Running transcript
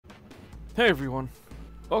Hey everyone,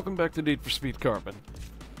 welcome back to Need for Speed Carbon,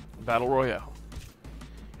 Battle Royale.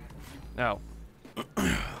 Now,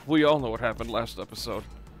 we all know what happened last episode.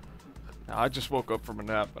 Now, I just woke up from a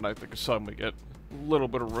nap and I think it's time we get a little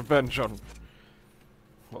bit of revenge on,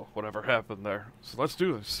 well, whatever happened there. So let's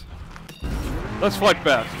do this. Let's fight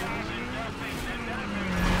back.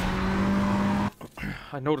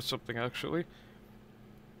 I noticed something actually.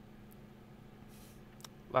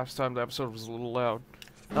 Last time the episode was a little loud.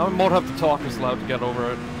 Now we won't have to talk as loud to get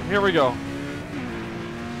over it. Here we go.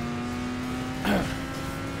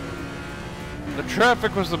 The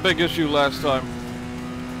traffic was the big issue last time.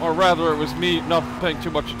 Or rather, it was me not paying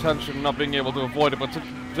too much attention, not being able to avoid it, but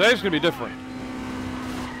today's gonna be different.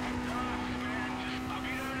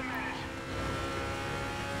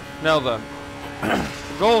 Now then.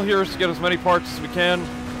 The goal here is to get as many parts as we can,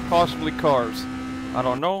 possibly cars. I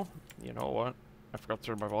don't know. You know what? I forgot to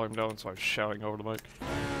turn my volume down, so I was shouting over the mic.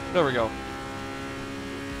 There we go.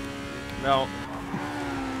 Now,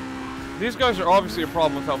 these guys are obviously a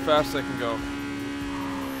problem with how fast they can go.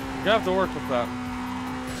 We're gonna have to work with that.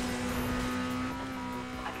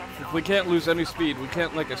 If we can't lose any speed, we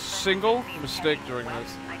can't make a single mistake during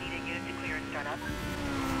this.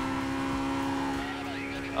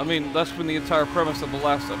 I mean, that's been the entire premise of the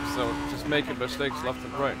last episode, just making mistakes left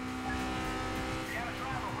and right.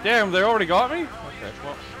 Damn, they already got me? Okay,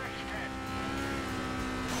 well.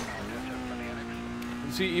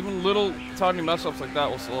 You see, even little tiny mess-ups like that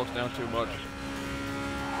will slow us down too much.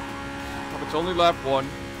 It's only lap 1.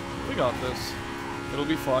 We got this. It'll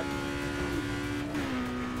be fun.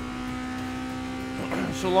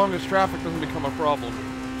 So long as traffic doesn't become a problem.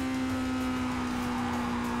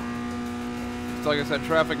 It's like I said,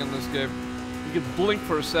 traffic in this game. You can blink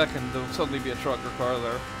for a second, there'll suddenly be a truck or car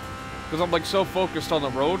there. Because I'm like so focused on the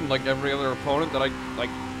road and like every other opponent that I like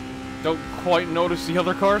don't quite notice the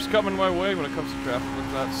other cars coming my way when it comes to traffic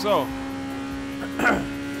like that. So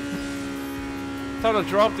time to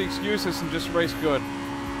drop the excuses and just race good.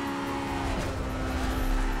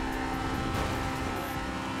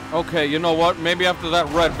 Okay, you know what? Maybe after that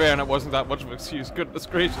red van it wasn't that much of an excuse. Goodness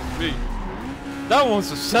gracious me. That one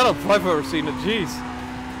was a setup if I've ever seen it, jeez.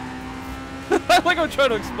 Like I'm trying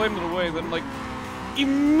to explain it away, then like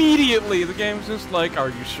immediately the game's just like, are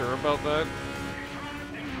you sure about that?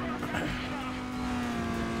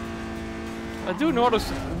 I do notice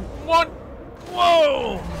what?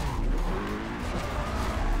 Whoa!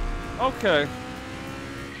 Okay.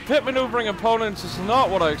 Pit maneuvering opponents is not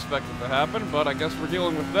what I expected to happen, but I guess we're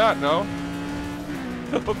dealing with that, no?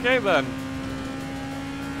 Okay then.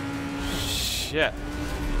 Shit.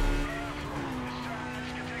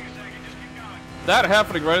 That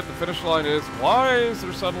happening right at the finish line is, why is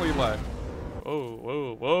there suddenly lag? Whoa,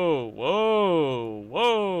 whoa, whoa, whoa,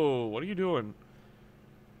 whoa, what are you doing?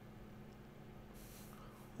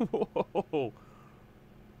 Whoa.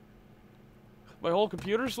 My whole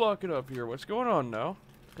computer's locking up here, what's going on now?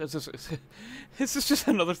 Is this just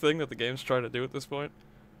another thing that the game's trying to do at this point?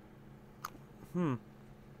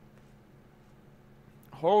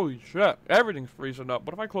 Holy shit, everything's freezing up.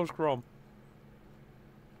 What if I close Chrome?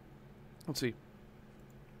 Let's see.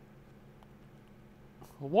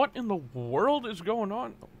 What in the world is going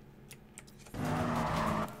on?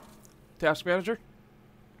 Task manager?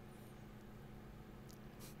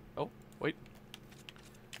 Oh, wait.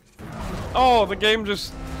 Oh, the game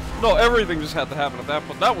just... No, everything just had to happen at that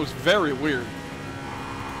point. That was very weird.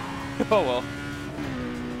 Oh well.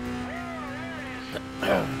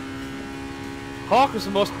 Hawk is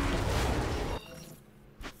the most...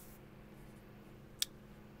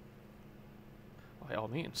 By all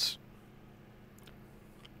means.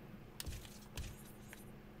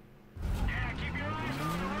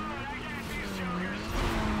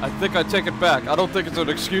 I think I take it back. I don't think it's an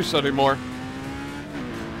excuse anymore.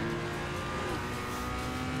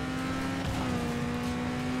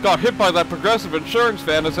 Got hit by that Progressive Insurance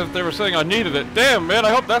van as if they were saying I needed it. Damn, man, I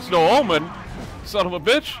hope that's no omen. Son of a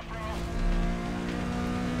bitch.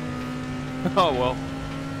 Oh, well.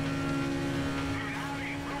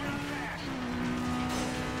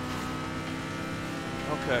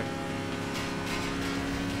 Okay.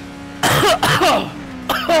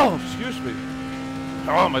 Oh, excuse me.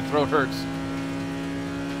 Oh, my throat hurts.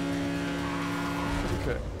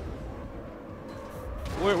 Okay.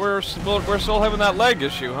 We're still having that lag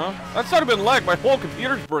issue, huh? That's not even lag. My whole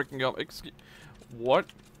computer's breaking up. Excuse. What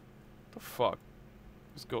the fuck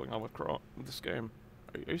is going on with this game?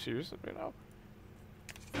 Are you serious right now?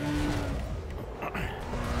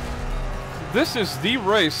 This is the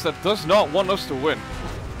race that does not want us to win.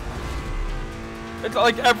 It's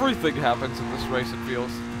like everything happens in this race, it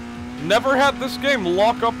feels. Never had this game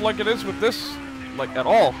lock up like it is with this, like, at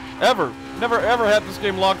all. Ever. Never ever had this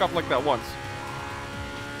game lock up like that once.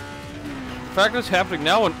 The fact that it's happening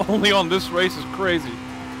now and only on this race is crazy.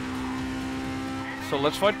 So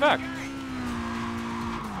let's fight back.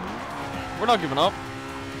 We're not giving up.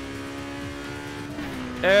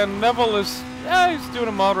 And Neville is, yeah, he's doing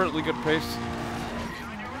a moderately good pace.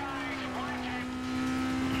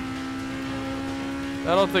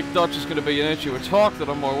 I don't think Dutch is going to be an issue. It's Hawk that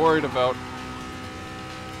I'm more worried about.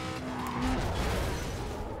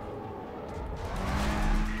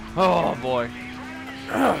 Oh boy.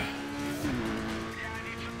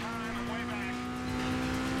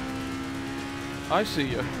 I see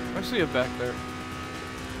you. I see you back there.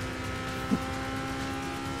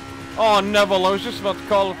 Oh, Neville, I was just about to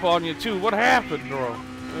call upon you too. What happened, bro?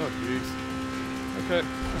 Oh, jeez. Okay.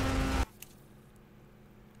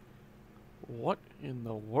 What in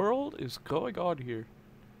the world is going on here?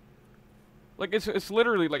 Like, it's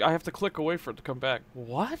literally like I have to click away for it to come back.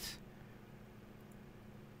 What?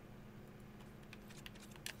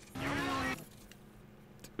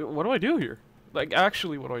 What do I do here? Like,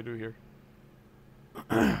 actually, what do I do here?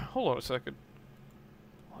 Hold on a second.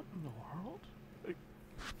 What in the world?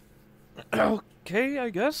 Like, okay, I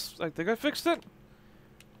guess. I think I fixed it.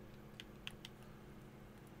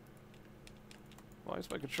 Why is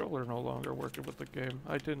my controller no longer working with the game?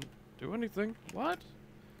 I didn't do anything. What?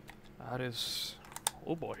 That is...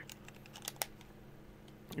 Oh boy.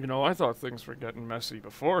 You know, I thought things were getting messy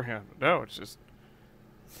beforehand, but now it's just...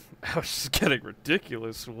 Now it's just getting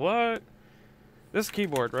ridiculous. What? This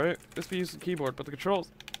keyboard, right? This be using keyboard, but the controls...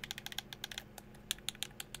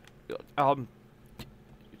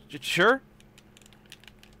 Sure?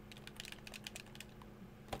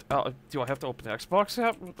 Do I have to open the Xbox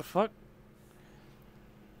app? What the fuck?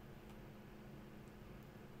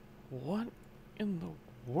 What in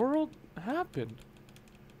the world happened?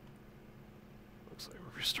 Looks like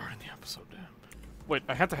we're restarting the episode, damn. Wait,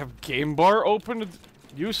 I have to have game bar open to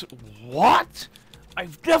use... What?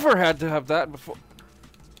 I've never had to have that before.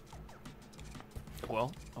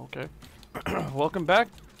 Well, okay. Welcome back,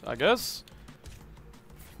 I guess.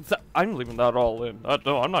 I'm leaving that all in.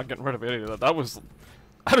 No, I'm not getting rid of any of that. That was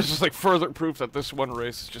just like further proof that this one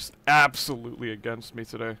race is just absolutely against me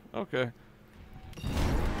today. Okay.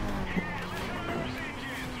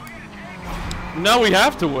 Now we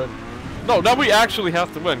have to win. No, now we actually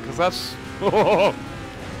have to win, because that's...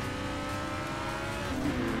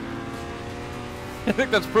 I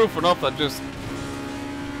think that's proof enough that just...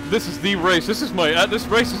 This is the race. This is my... this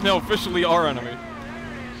race is now officially our enemy.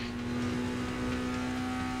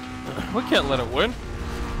 We can't let it win.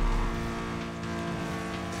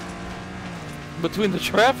 Between the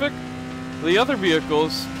traffic, the other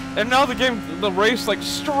vehicles, and now the race, like,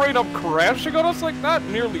 straight up crashing on us like that,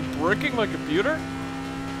 nearly bricking my computer?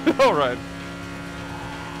 Alright.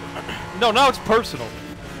 No, now it's personal.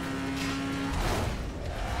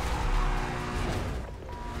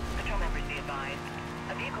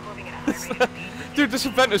 Dude, this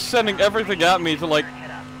event is sending everything at me to, like,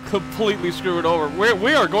 completely screw it over.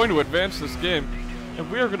 We are going to advance this game,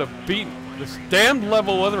 and we are going to beat this damned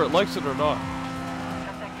level whether it likes it or not.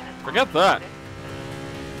 Forget that.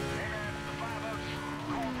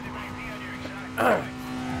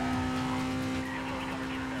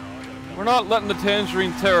 We're not letting the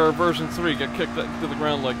Tangerine Terror version 3 get kicked to the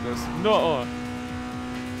ground like this. No.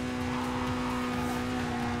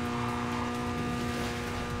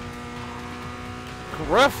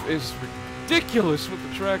 Gref is ridiculous with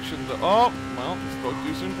the traction. Oh, well, spoke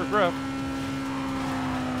too soon for Gref.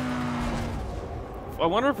 I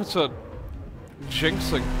wonder if it's a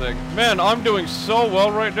jinxing thing. Man, I'm doing so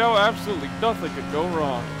well right now, absolutely nothing could go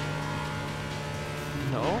wrong.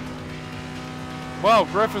 No? Wow,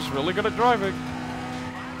 Gref is really good at driving.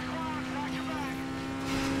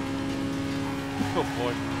 Oh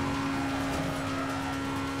boy.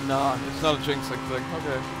 Nah, it's not a jinxing thing.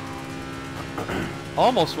 Okay.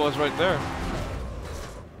 Almost was right there.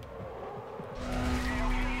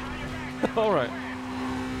 Alright.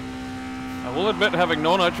 I will admit having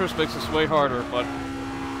no nitrous makes this way harder, but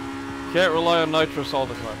can't rely on nitrous all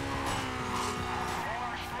the time.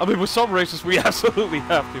 I mean, with some races we absolutely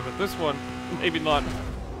have to, but this one, maybe not.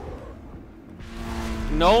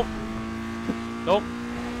 Nope. Nope.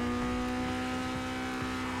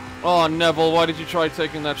 Oh, Neville, why did you try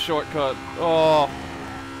taking that shortcut? Oh.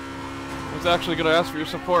 I was actually going to ask for your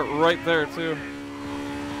support right there, too.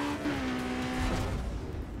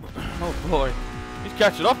 Oh, boy. He's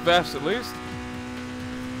catching up fast, at least.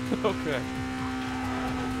 Okay.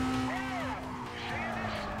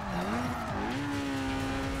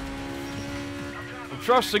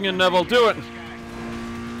 trusting in Neville. Do it.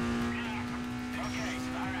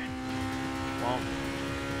 Well,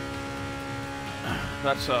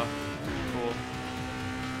 that's cool.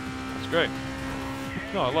 That's great.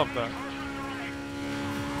 No, I love that.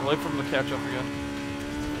 Wait for him to catch up again.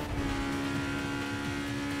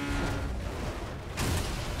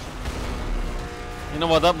 You know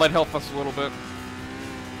what? That might help us a little bit.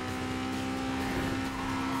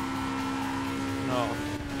 No.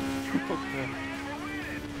 Okay.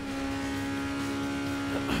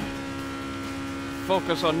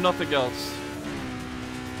 Focus on nothing else.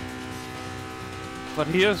 But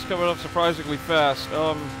he is coming up surprisingly fast.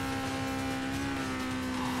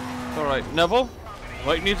 Alright, Neville.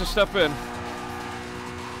 Light needs to step in.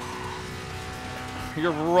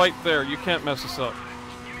 You're right there. You can't mess this up.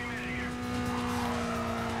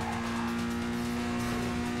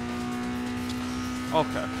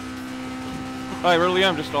 Okay. I really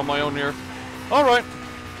am just on my own here. Alright.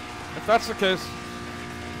 If that's the case,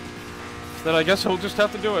 then I guess I'll just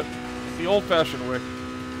have to do it the old-fashioned way.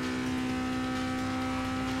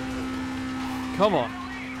 Come on.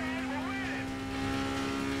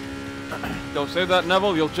 Don't say that,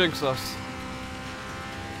 Neville. You'll jinx us.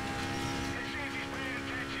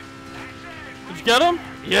 Did you get him?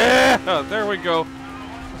 Yeah! There we go.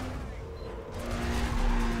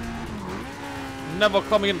 Neville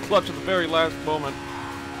coming in clutch at the very last moment.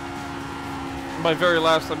 And by very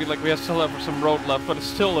last, I mean like we still have some road left, but it's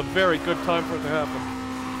still a very good time for it to happen.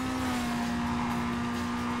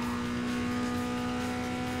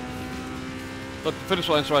 Look, the finish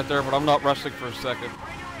line's right there, but I'm not resting for a second.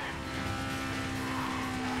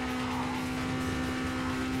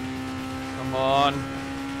 Come on.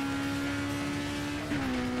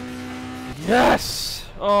 Yes!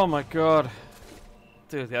 Oh my god.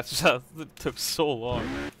 Dude, that's that took so long.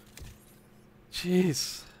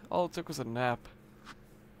 Jeez. All it took was a nap.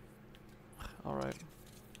 Alright.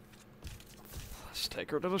 Let's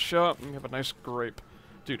take her to the shop and have a nice grape.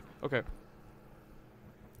 Dude, okay.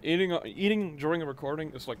 Eating during a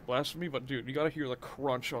recording is like blasphemy, but dude, you gotta hear the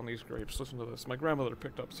crunch on these grapes. Listen to this. My grandmother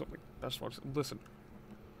picked up something. That's what. Listen.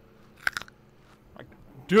 Like,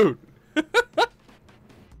 dude.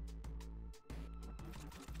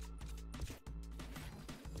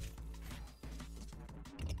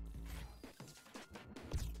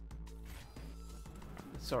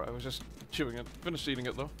 Sorry, I was just chewing it. Finished eating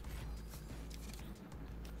it though.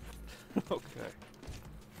 Okay.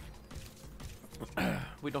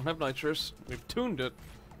 We don't have nitrous. We've tuned it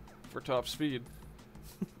for top speed.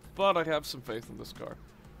 But I have some faith in this car.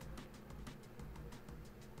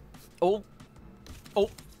 Oh! Oh!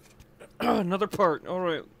 Another part.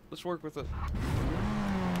 Alright, let's work with it.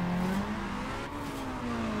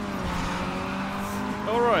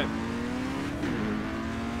 Alright.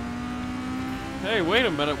 Hey, wait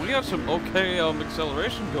a minute. We have some okay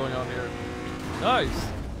acceleration going on here. Nice.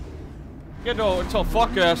 You know, until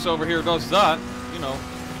fuck ass over here does that, you know.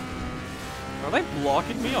 Are they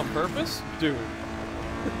blocking me on purpose? Dude.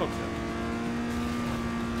 Okay.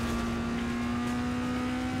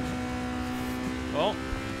 Well,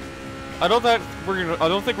 I don't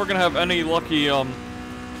think we're gonna have any lucky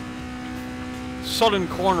sudden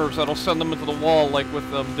corners that'll send them into the wall like with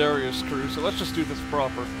Darius' crew. So let's just do this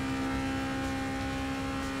proper.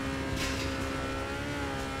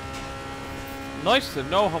 Nice to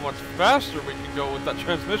know how much faster we can go with that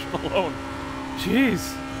transmission alone.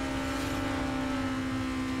 Jeez.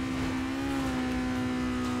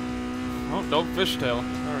 Oh, no fishtail.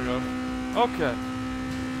 There we go. Okay.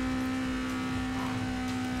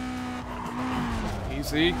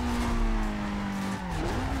 Easy.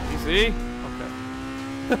 Easy.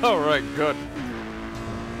 Okay. Alright, good.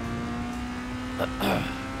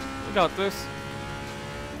 We got this.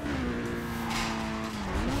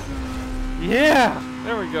 Yeah!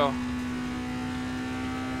 There we go.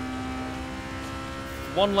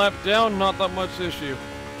 One lap down, not that much issue.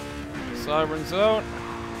 Sirens out.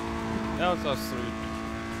 Now it's us three.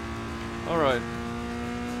 Alright.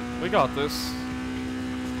 We got this.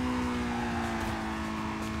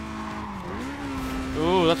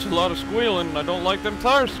 Ooh, that's a lot of squealing. I don't like them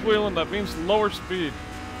tires squealing. That means lower speed.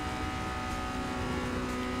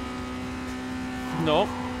 Nope.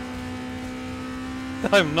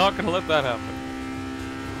 I'm not gonna let that happen.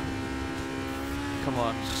 Come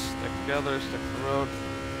on, stick together, stick to the road.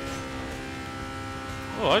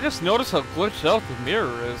 Oh, I just noticed how glitched out the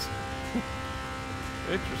mirror is.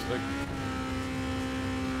 Interesting.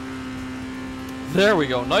 There we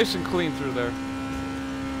go, nice and clean through there.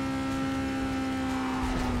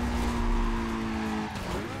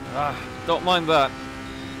 Ah, don't mind that.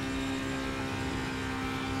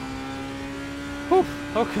 Whew.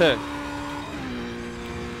 Okay.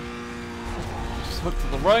 Just hook to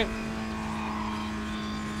the right.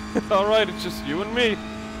 Alright, it's just you and me.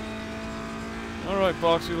 Alright,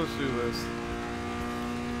 Boxy, let's do this.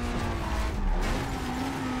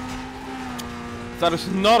 That is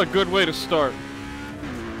not a good way to start.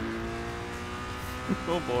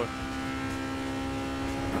 Oh boy.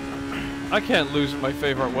 I can't lose in my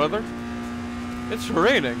favorite weather. It's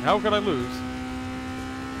raining. How can I lose?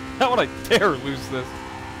 How would I dare lose this?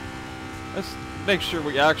 Let's make sure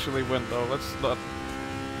we actually win, though. Let's not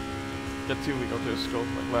get too egotistical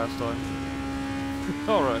like last time.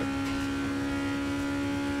 Alright.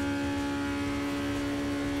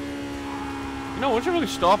 You know, once you really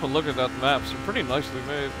stop and look at that map, it's pretty nicely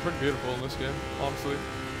made. Pretty beautiful in this game, honestly.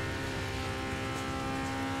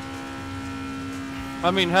 I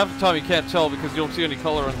mean, half the time you can't tell because you don't see any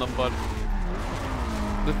color in them, but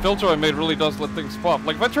the filter I made really does let things pop.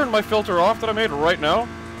 Like, if I turn my filter off that I made right now,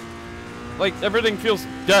 like, everything feels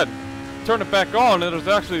dead. Turn it back on, and there's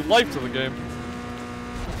actually life to the game.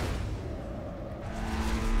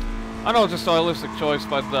 I know it's a stylistic choice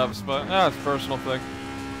by devs, but, it's a personal thing.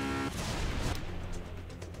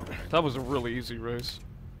 That was a really easy race.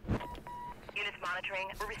 Units monitoring.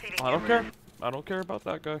 We're receiving. I don't care. I don't care about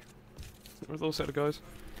that guy. Or those set of guys.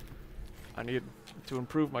 I need to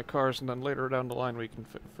improve my cars, and then later down the line we can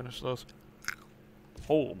finish those.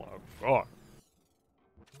 Oh my god.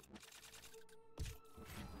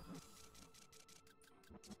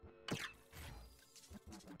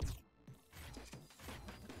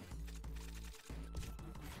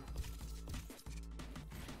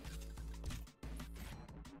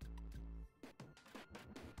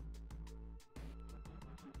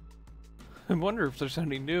 I wonder if there's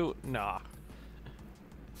any new... Nah.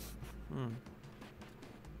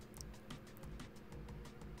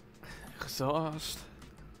 Exhaust.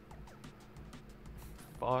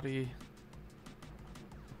 Body.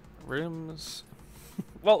 Rims.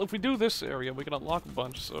 Well, if we do this area, we can unlock a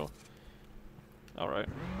bunch, so... Alright.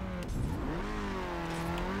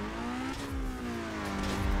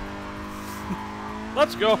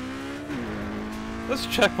 Let's go! This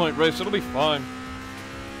checkpoint race, it'll be fine.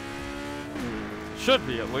 Should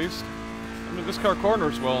be, at least. I mean, this car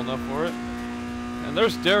corners well enough for it. And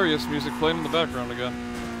there's Darius music playing in the background again.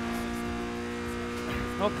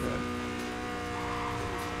 Okay.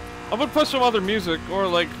 I would put some other music, or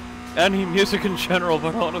like, any music in general,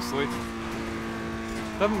 but honestly.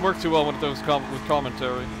 Doesn't work too well when it does with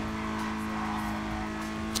commentary.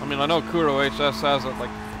 I mean, I know Kuro HS has it,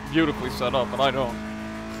 like, beautifully set up, but I don't.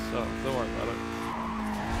 So, don't worry about it.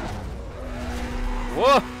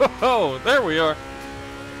 Whoa! There we are!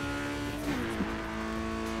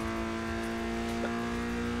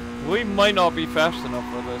 We might not be fast enough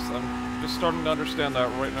for this. I'm just starting to understand that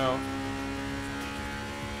right now.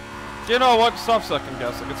 You know what? Stop second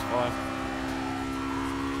guessing. It's fine.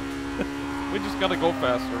 We just gotta go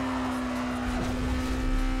faster.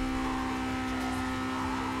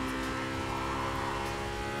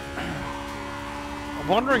 I'm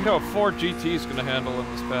wondering how a Ford GT is gonna handle in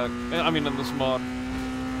this pack. I mean, in this mod.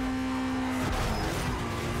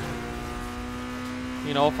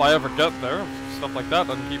 You know, if I ever get there. Stuff like that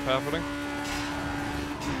doesn't keep happening.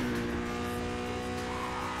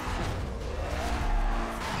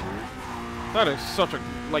 That is such a,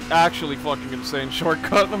 like, actually fucking insane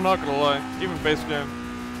shortcut, I'm not gonna lie. Even base game.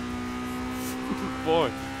 Boy.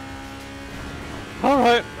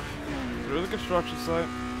 Alright. Through the construction site.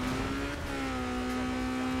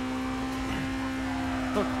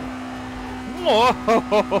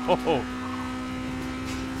 Whoa!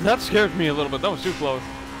 That scared me a little bit, that was too close.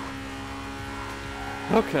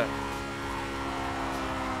 Okay.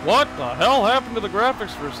 What the hell happened to the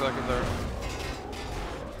graphics for a second there?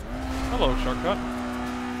 Hello, shortcut.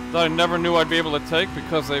 That I never knew I'd be able to take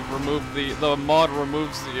because they've removed the mod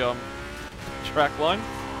removes the track line.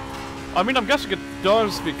 I mean, I'm guessing it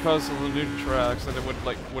does because of the new tracks, and it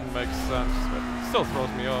wouldn't make sense, but it still throws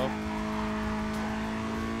me off.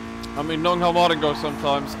 I mean, knowing how modding goes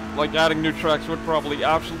sometimes, like adding new tracks would probably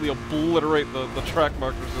absolutely obliterate the track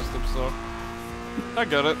marker system, so I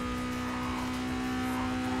get it.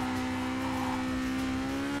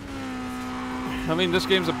 I mean, this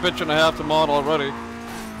game's a bitch and a half to mod already.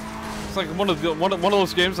 It's like one of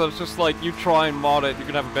those games that's just like you try and mod it, you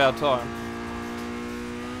can have a bad time.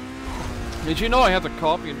 Did you know I had to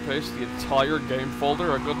copy and paste the entire game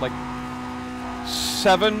folder a good like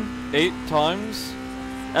 7, 8 times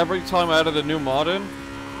every time I added a new mod in?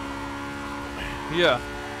 Yeah.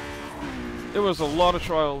 It was a lot of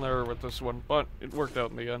trial and error with this one, but it worked out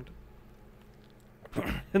in the end.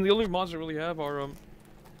 And the only mods I really have are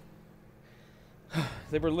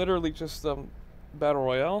They were literally just Battle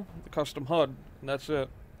Royale, the custom HUD, and that's it.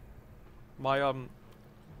 My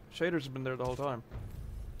shaders have been there the whole time.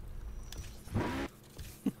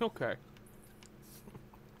 Okay.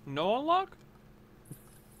 No unlock?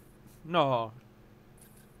 No.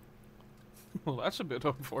 Well, that's a bit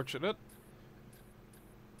unfortunate.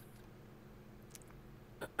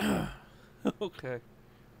 Okay.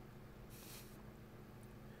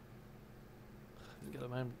 Get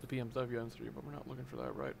the BMW M3, but we're not looking for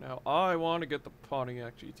that right now. I want to get the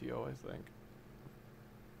Pontiac GTO, I think.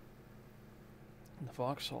 And the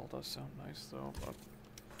Vauxhall does sound nice, though. But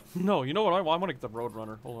no, you know what? I want to get the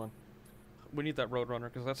Roadrunner. Hold on. We need that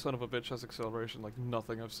Roadrunner, because that son of a bitch has acceleration like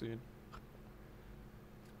nothing I've seen.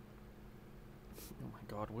 Oh my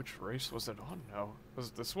god, which race was it on now? Was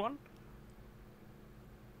it this one?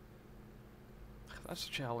 That's a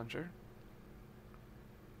Challenger.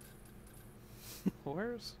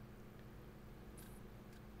 Where's...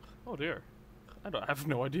 Oh dear. I have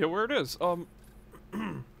no idea where it is.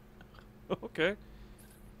 Okay.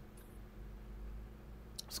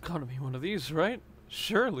 It's gotta be one of these, right?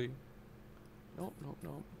 Surely. Nope, nope,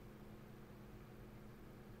 nope.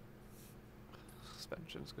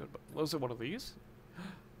 Suspension's good, but was it one of these?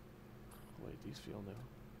 Wait, these feel new.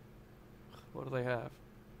 What do they have?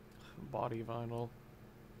 Body vinyl.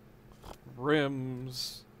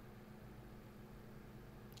 Rims.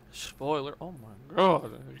 Spoiler. Oh my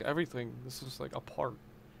god. Everything. This is like a part.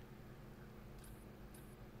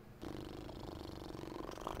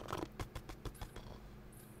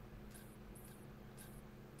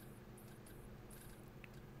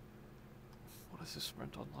 What is this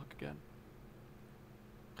sprint unlock again?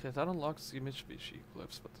 Okay, that unlocks the Mitsubishi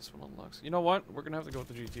Eclipse, but this one unlocks... You know what? We're gonna have to go with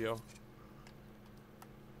the GTO.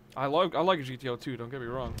 I like a GTO too, don't get me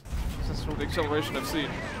wrong. That's from the acceleration I've seen.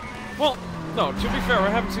 Well, no, to be fair, I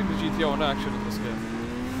haven't seen the GTO in action in this game.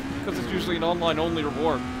 Because it's usually an online-only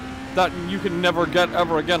reward that you can never get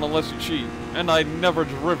ever again unless you cheat. And I never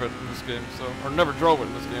drove it in this game, so... Or never drove it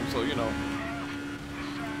in this game, so, you know.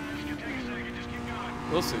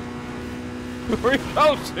 We'll see. We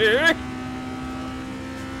shall see!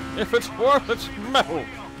 If it's worth its metal!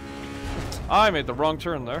 I made the wrong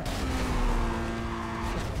turn there.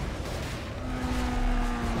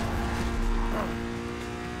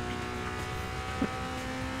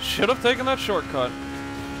 Should have taken that shortcut.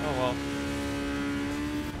 Oh well.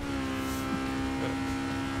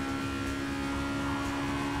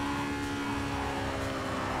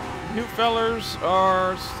 You fellers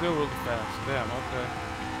are still really fast. Damn, okay.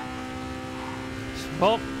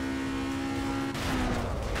 Well.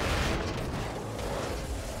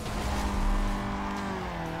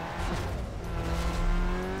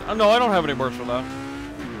 No, I don't have any words for that.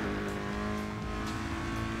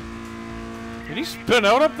 Did he spin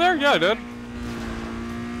out up there? Yeah, I did.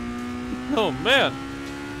 Oh, man.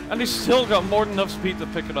 And he still got more than enough speed to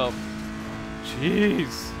pick it up.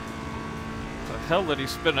 Jeez. What the hell did he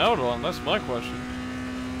spin out on? That's my question.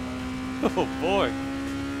 Oh, boy.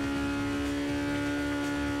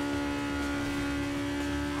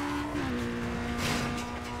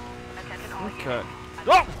 Okay.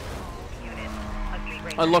 Oh!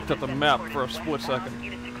 I looked at the map for a split second.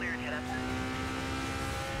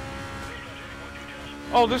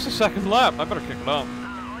 Oh, there's a second lap. I better kick it up.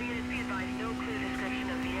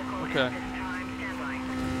 Okay.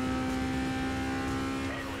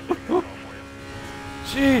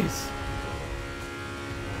 Jeez.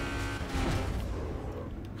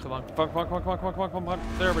 Come on. Come on, come on, come on, come on, come on, come on.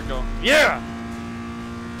 There we go. Yeah!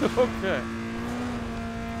 Okay.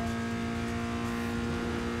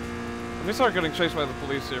 If we start getting chased by the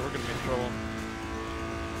police here, we're gonna be in trouble.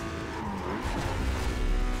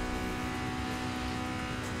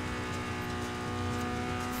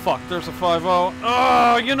 Fuck, there's a 5-0.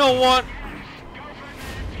 Oh, you know what?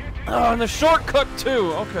 Oh, and the shortcut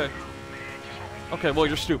too. Okay. Okay, well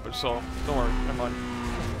you're stupid, so don't worry. Never mind.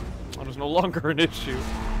 That is no longer an issue.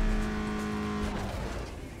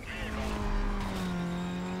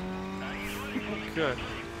 Okay.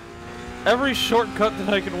 Every shortcut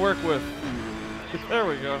that I can work with. There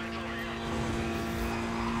we go.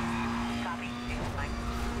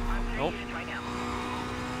 Nope.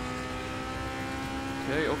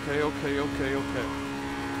 Okay, okay, okay, okay, okay.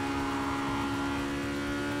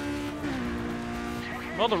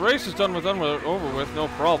 Well, the race is done with, over with, no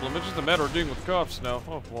problem. It's just a matter of dealing with cops now.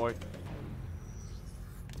 Oh boy.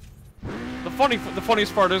 The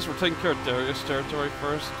funniest part is we're taking care of Darius territory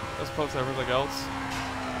first, as opposed to everything else.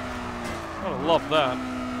 I love that.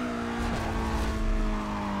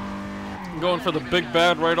 I'm going for the big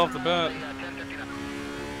bad right off the bat.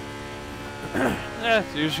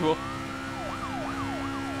 As usual.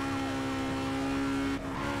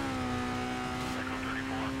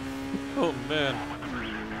 Oh man.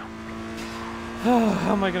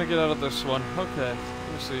 How am I gonna get out of this one? Okay,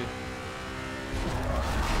 let me see.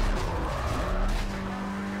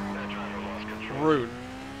 Rude.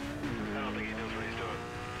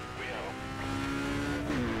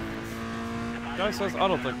 Guy says, I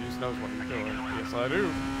don't think he knows what he's doing. Yes, I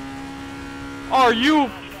do. Are you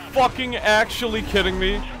fucking actually kidding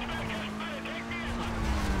me?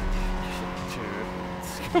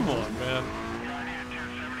 Dude, come on, man.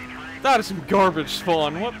 That is some garbage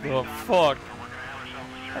spawn. What the fuck?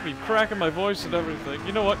 I'd be cracking my voice and everything.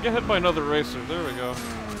 You know what? Get hit by another racer. There we go.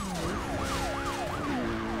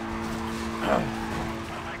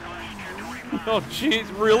 Oh, jeez.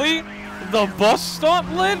 Really? The bus stop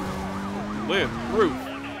lid? Lid. Roof.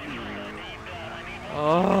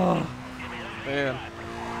 Oh, man.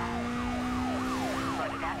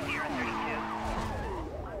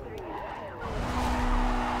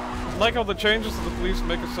 I like how the changes to the police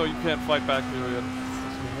make it so you can't fight back, period.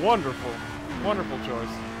 It's wonderful. Wonderful choice.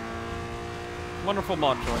 Wonderful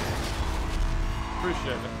mod choice.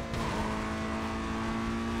 Appreciate it.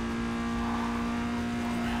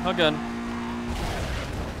 Again.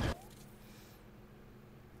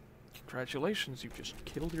 Congratulations, you just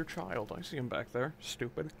killed your child. I see him back there.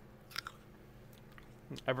 Stupid.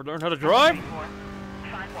 Ever learn how to drive?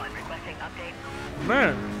 5-1 requesting update.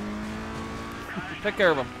 Man. Take care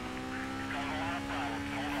of him.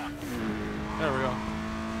 There we go.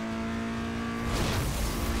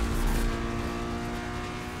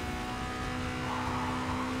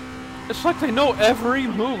 It's like they know every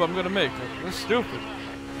move I'm gonna make. That's stupid.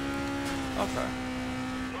 Okay.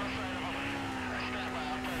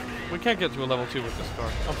 We can't get to a level 2 with this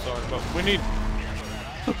car. I'm sorry,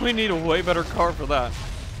 but we need a way better car for that.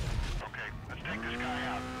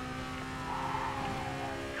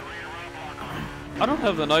 I don't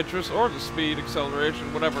have the nitrous or the speed,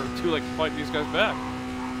 acceleration, whatever, to like fight these guys back.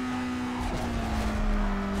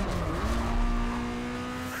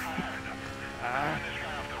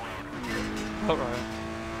 Alright.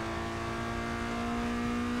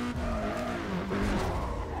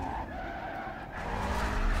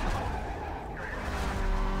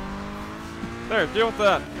 There, deal with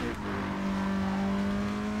that.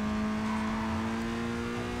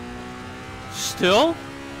 Still?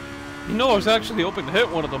 You know, I was actually hoping to hit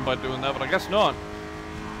one of them by doing that, but I guess not.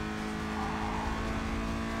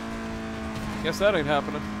 Guess that ain't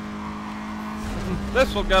happening.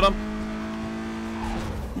 This will get him.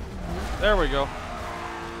 There we go.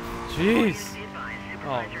 Jeez.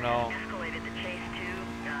 Oh no.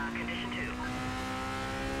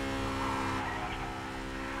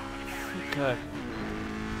 Okay.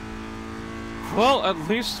 Well, at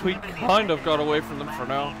least we kind of got away from them for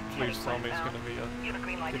now. Please tell me it's going to be a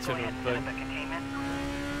continuing thing.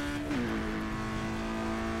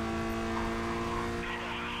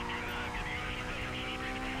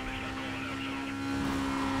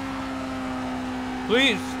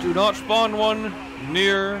 Please do not spawn one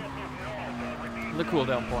near the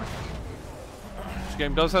cooldown point. This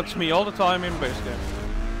game does that to me all the time in base game.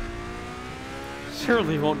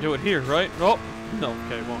 Surely won't do it here, right? Oh, no,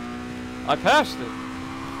 okay, it won't. I passed it.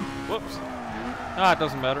 Whoops. Ah, it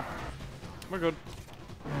doesn't matter. We're good.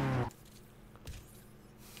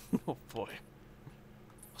 Oh boy.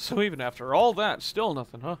 So even after all that, still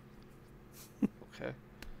nothing, huh? Okay.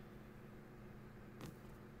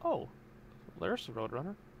 Oh. There's the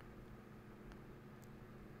Roadrunner.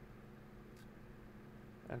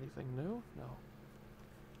 Anything new? No.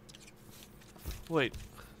 Wait.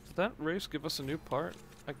 Did that race give us a new part?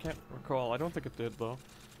 I can't recall. I don't think it did, though.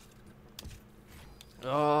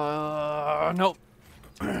 Nope.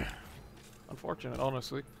 Unfortunate,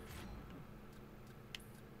 honestly.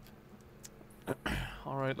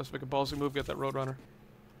 Alright, let's make a ballsy move, get that Roadrunner.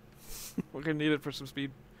 We're gonna need it for some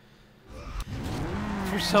speed.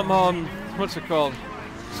 For some, what's it called?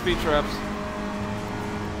 Speed traps.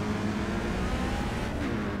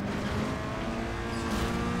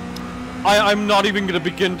 I'm not even gonna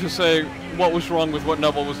begin to say what was wrong with what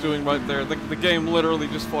Neville was doing right there. The game literally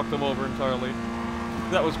just fucked them over entirely.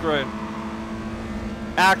 That was great.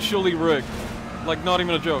 Actually rigged. Like, not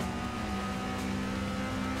even a joke.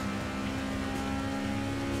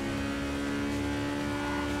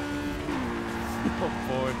 Oh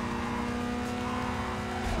boy.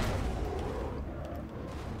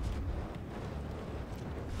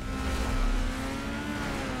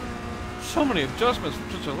 So many adjustments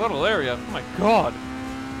for such a little area. Oh my god.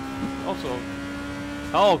 Also,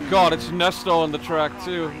 oh god, it's Nesto on the track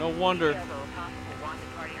too. No wonder.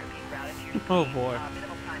 Oh boy.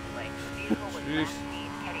 Jeez.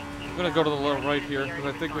 I'm gonna go to the left right here because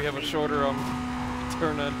I think we have a shorter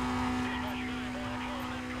turn in.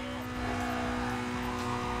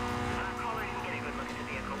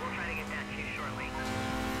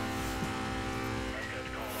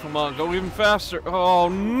 Come on, go even faster. Oh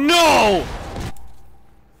no!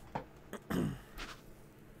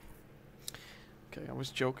 Okay, I was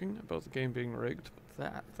joking about the game being rigged,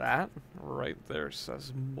 but that right there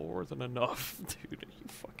says more than enough. Dude, are you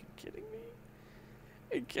fucking kidding me?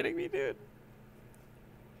 Are you kidding me, dude?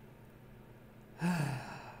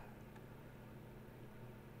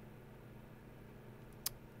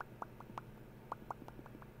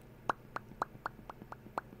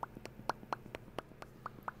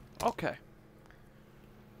 Okay.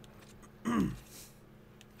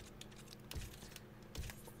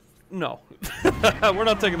 No. We're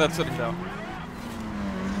not taking that sitting down.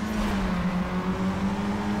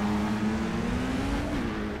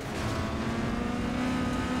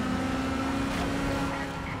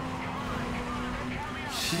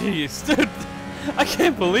 Jeez, dude. I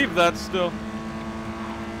can't believe that still.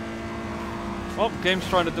 Oh, game's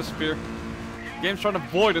trying to disappear. Game's trying to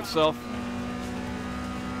void itself.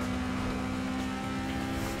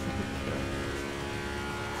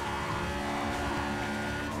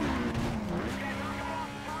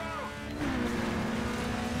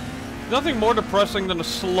 Nothing more depressing than a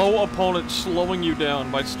slow opponent slowing you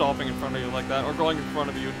down by stopping in front of you like that, or going in front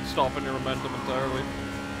of you and stopping your momentum entirely.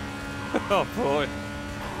 Oh boy.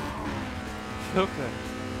 Okay.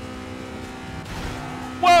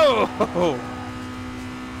 Whoa!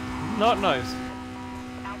 Not nice.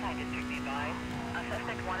 Alpine District be advised. A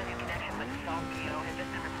suspect wanted in connection with assault PO has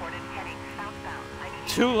just been reported heading southbound. I need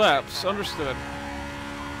 2 laps, understood.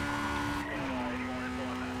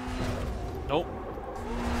 Nope.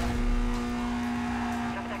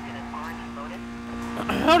 suspect in an orange Lotus.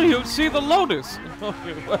 How do you see the Lotus?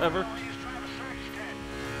 Okay, whatever.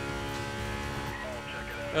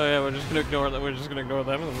 Oh yeah, we're just gonna ignore them. We're just gonna ignore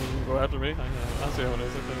them and then go after me. I'll see how it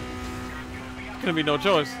is. Okay. Gonna be no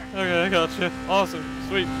choice. Okay, I gotcha. Awesome,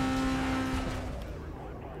 sweet.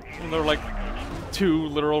 And there were like 2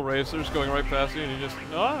 literal racers going right past you, and you just,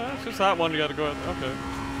 oh, it's just that one. You gotta go. Okay.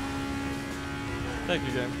 Thank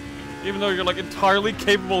you, game. Even though you're like entirely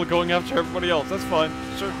capable of going after everybody else, that's fine.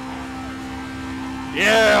 Sure.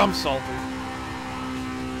 Yeah, I'm salty.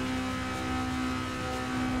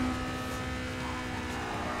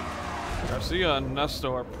 Garcia and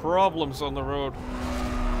Nesto are problems on the road.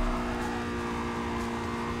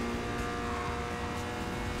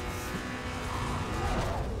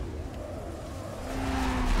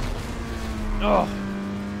 Oh.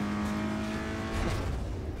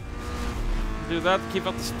 Do that to keep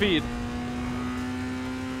up the speed.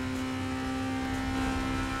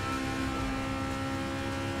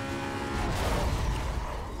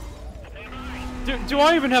 Do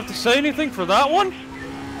I even have to say anything for that one?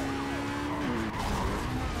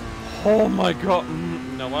 Oh my god.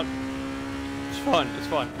 You know what? It's fine, it's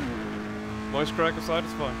fine. Voice crack aside,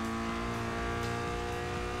 it's fine.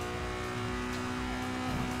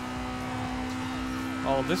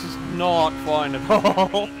 Oh, this is not fine at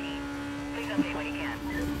all. Please update when you can.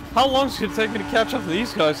 How long is it gonna take me to catch up to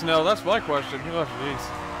these guys now? That's my question. Oh, jeez.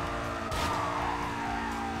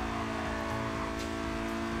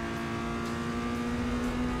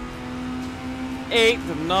 Eight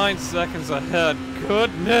to 9 seconds ahead.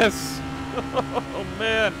 Goodness! Oh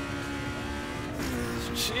man!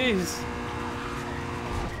 Jeez!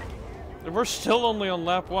 We're still only on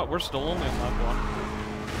lap 1. We're still only on lap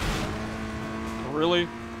 1. Really?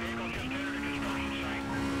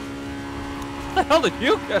 How the hell did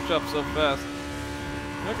you catch up so fast?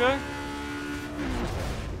 Okay.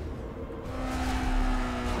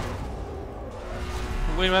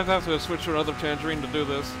 We might have to switch to another tangerine to do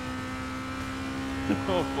this.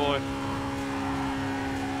 Oh boy.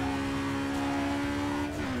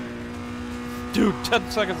 Dude,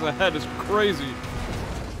 10 seconds ahead is crazy.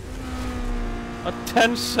 A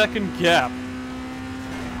 10-second gap.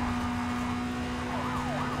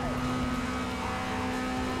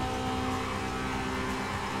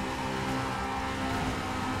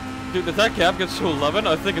 Dude, if that gap gets to 11,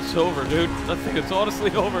 I think it's over, dude. I think it's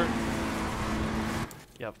honestly over.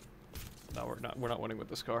 Yep. No, we're not winning with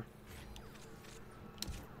this car.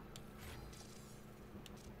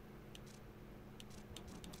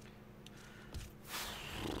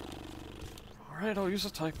 Alright, I'll use a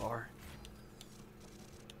Type R.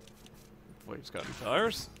 Wait, he's got new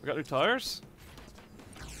tires? We got new tires?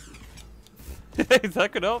 Hey,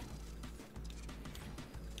 that could help.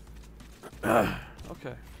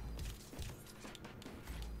 Okay.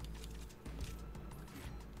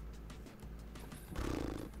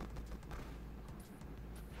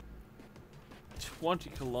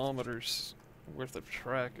 $20 worth of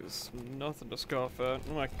track is nothing to scoff at.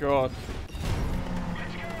 Oh my god.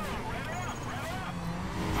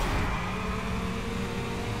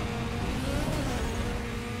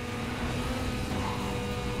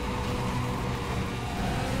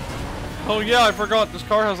 Oh yeah, I forgot. This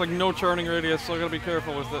car has like no turning radius, so I gotta be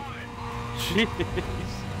careful with it. Jeez.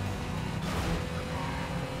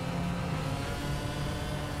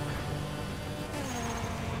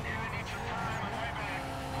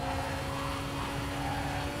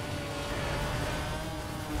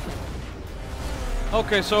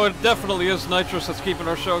 Okay, so it definitely is nitrous that's keeping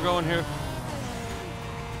our show going here.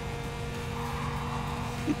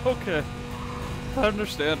 Okay. I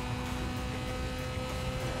understand.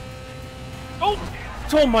 Oh!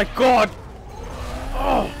 Oh my god!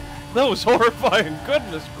 Oh! That was horrifying!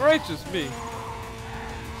 Goodness gracious me!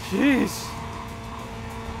 Jeez!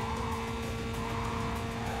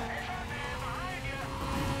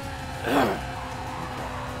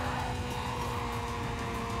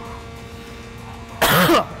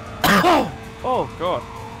 Oh god.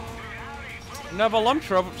 Neville, I'm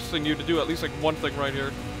trusting you to do at least like one thing right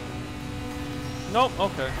here. Nope,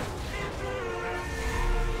 okay.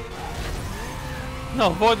 No,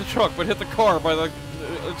 avoid the truck, but hit the car by the...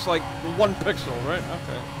 It's like 1 pixel, right?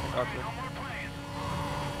 Okay, gotcha.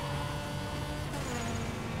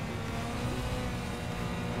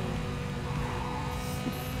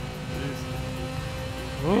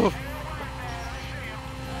 Oof.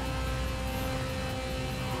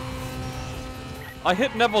 I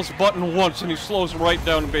hit Neville's button once and he slows right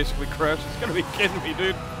down and basically crashes. He's gonna be kidding me,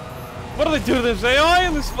 dude. What do they do to this AI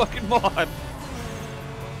in this fucking mod?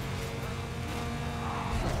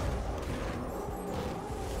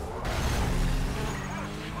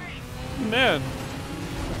 Man.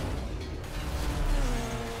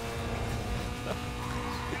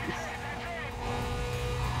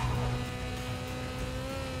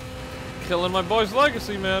 Killing my boy's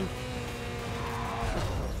legacy, man.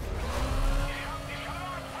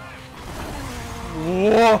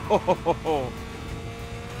 Whoa!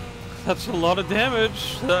 That's a lot of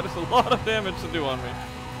damage. That is a lot of damage to do on me.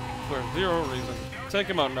 For zero reason. Take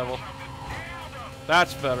him out, Neville.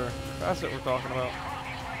 That's better. That's what we're talking about.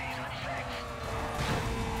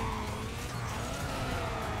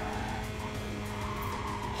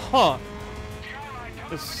 Huh.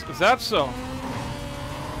 Is that so?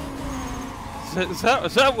 Is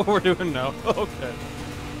that what we're doing now? Okay.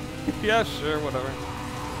 Yeah, sure, whatever.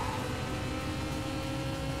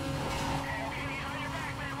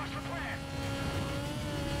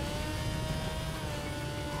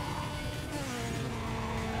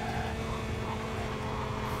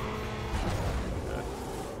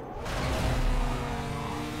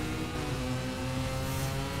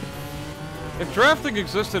 If drafting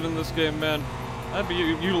existed in this game, man, I'd be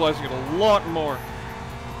utilizing it a lot more.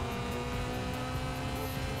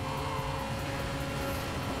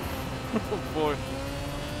 Oh boy.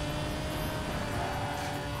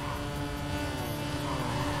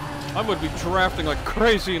 I would be drafting like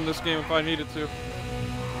crazy in this game if I needed to.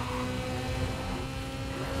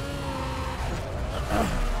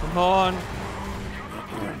 Come on.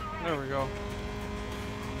 There we go.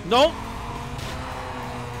 Nope.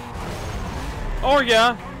 Oh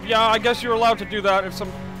yeah, I guess you're allowed to do that if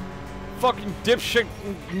some fucking dipshit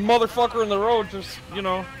motherfucker in the road just, you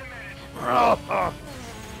know.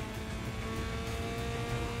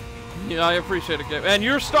 Yeah, I appreciate it, Gabe. And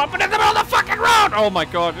you're stopping in the middle of the fucking road! Oh my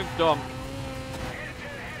god, it's dumb.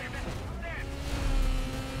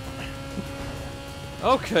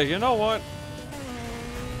 Okay, you know what?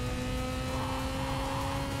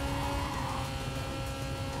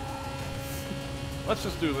 Let's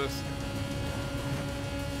just do this.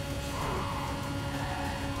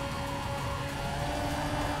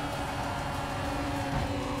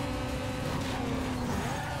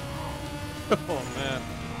 Oh man.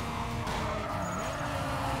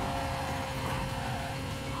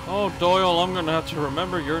 Oh Doyle, I'm gonna have to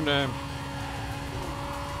remember your name.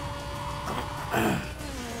 Okay.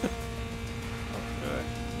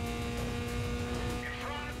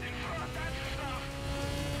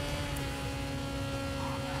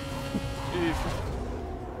 Jeez.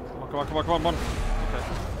 Come on. Okay.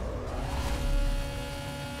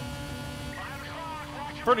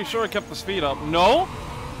 Pretty sure I kept the speed up. No?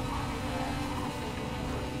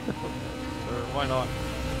 Sure, why not?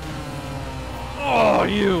 Oh,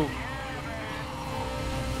 you!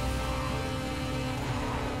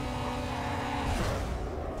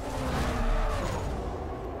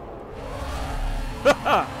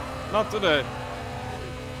 Haha! Not today.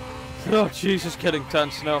 Oh, jeez, it's getting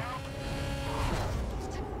tense now.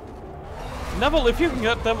 Neville, if you can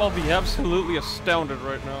get them, I'll be absolutely astounded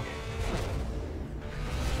right now.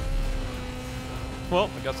 Well,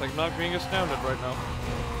 I guess I'm not being astounded right now.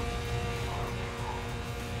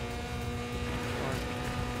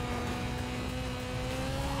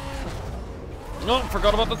 No,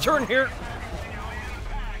 forgot about the turn here.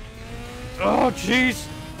 Oh, jeez.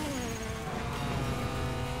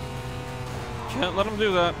 Can't let him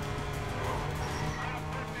do that.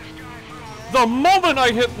 The moment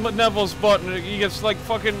I hit Neville's button, he gets like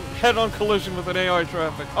fucking head-on collision with an AI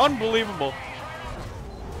traffic. Unbelievable.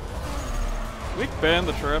 Can we ban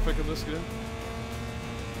the traffic in this game?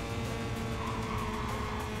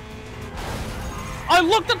 I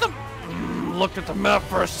looked at the map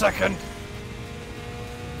for a second.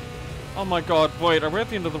 Oh my god, wait, are we at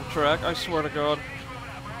the end of the track? I swear to god.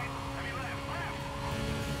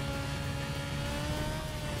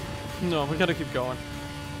 No, we gotta keep going.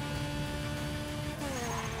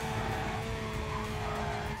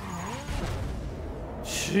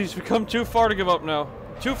 Jeez, we come too far to give up now.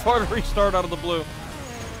 Too far to restart out of the blue.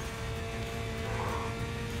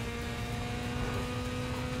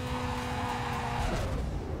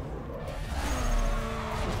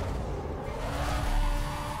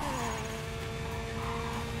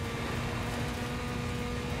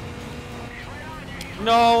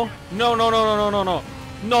 No, no, no, no, no, no, no, no.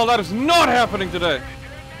 No, that is not happening today.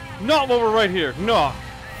 Not while we're right here. No.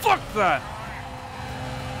 Fuck that.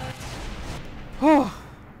 Oh.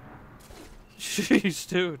 Jeez,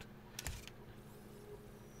 dude.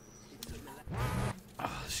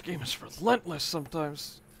 Oh, this game is relentless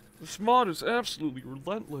sometimes. This mod is absolutely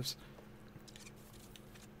relentless.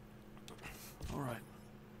 Alright.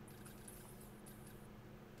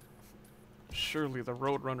 Surely the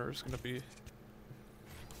Roadrunner is gonna be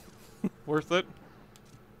worth it.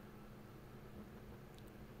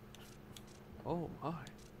 Oh my.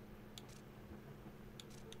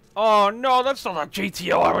 Oh no, that's not the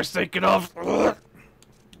GTO I was thinking of. Ugh.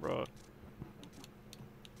 Bruh.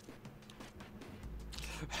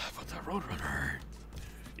 How about that Roadrunner?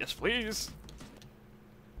 Yes, please.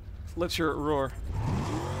 Let's hear it roar.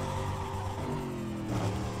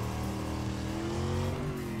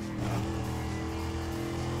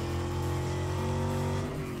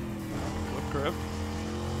 Flip grip.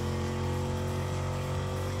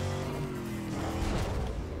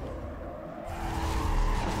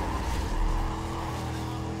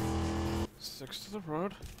 Six to the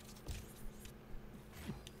road.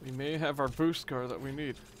 We may have our boost car that we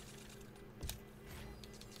need.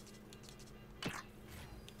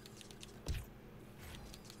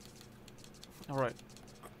 Alright.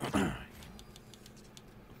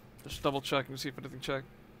 Just double checking to see if anything checked.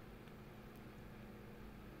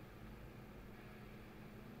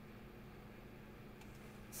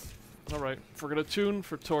 Alright, if we're gonna tune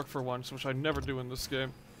for torque for once, which I never do in this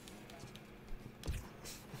game.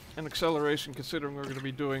 And acceleration, considering we're gonna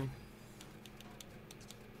be doing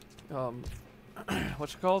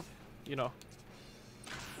what's it called? You know.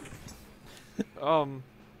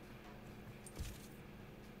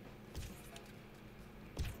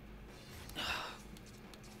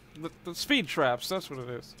 The speed traps, that's what it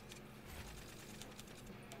is.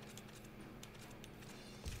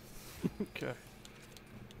 Okay.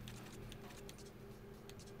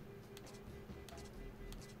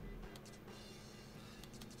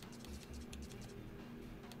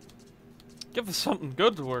 Give us something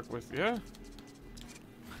good to work with, yeah?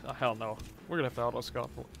 Oh, hell no. We're gonna have to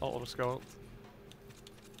auto-scout.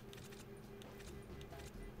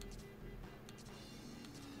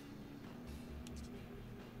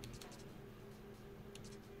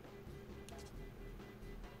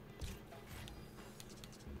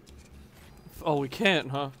 Oh, we can't,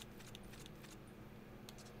 huh?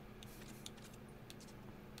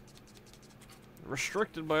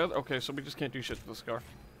 Restricted by other... Okay, so we just can't do shit to this car.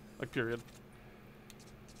 Like, period.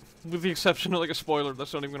 With the exception of, like, a spoiler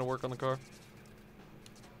that's not even gonna work on the car.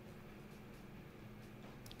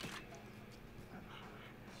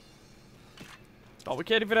 Oh, we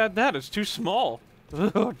can't even add that. It's too small.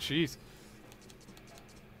 Oh, jeez.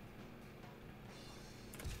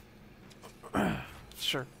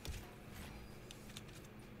 Sure.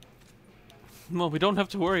 Well, we don't have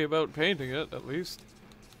to worry about painting it, at least.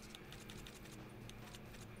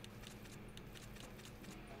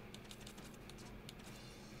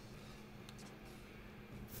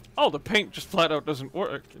 Oh, the paint just flat out doesn't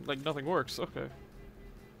work. Like, nothing works. Okay.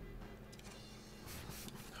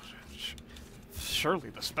 Surely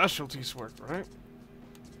the specialties work, right?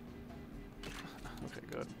 Okay,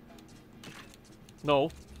 good.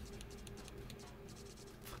 No.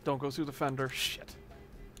 Don't go through the fender. Shit.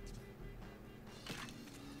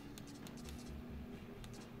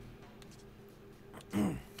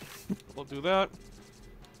 We'll do that.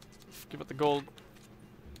 Give it the gold.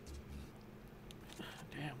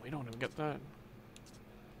 Damn, we don't even get that.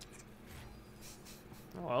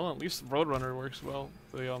 Oh, well, at least the Roadrunner works well.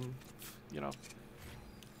 The you know.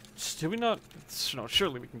 Do we not? No,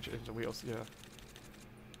 surely we can change the wheels. Yeah.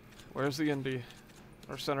 Where's the Indy?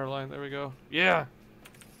 Our center line. There we go. Yeah.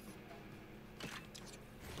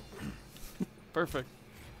 Perfect.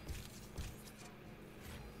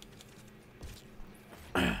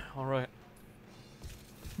 All right.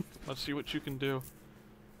 Let's see what you can do.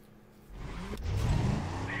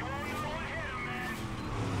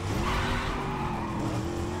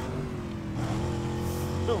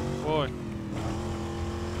 Oh boy.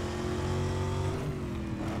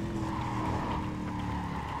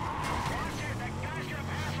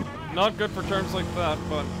 Not good for turns like that,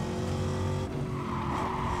 but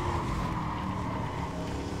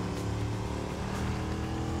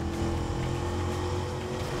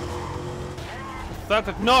that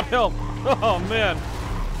did not help. Oh man.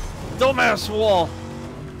 Dumbass wall.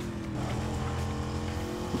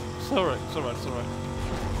 It's alright, it's alright, it's alright.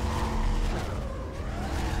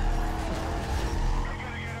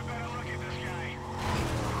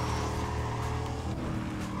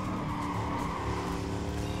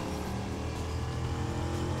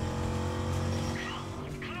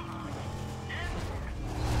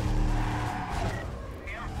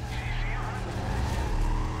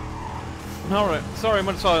 Alright, sorry I'm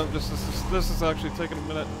gonna tell you, this is actually taking a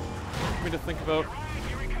minute for me to think about.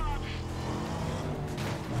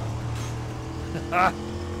 Ah!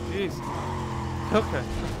 Jeez. Okay.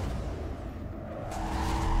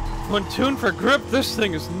 When tuned for grip, this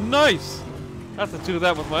thing is nice! I have to do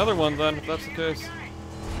that with my other one then, if that's the case.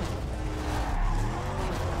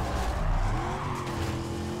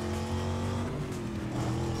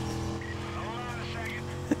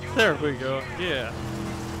 There we go, yeah.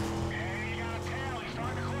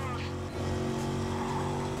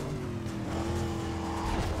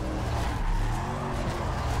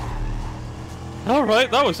 Alright,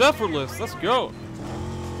 that was effortless. Let's go.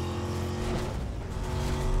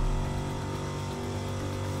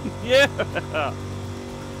 Yeah!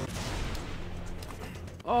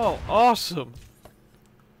 Oh, awesome.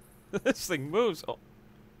 This thing moves. Oh,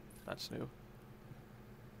 that's new.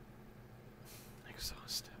 Exhaust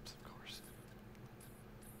steps, of course.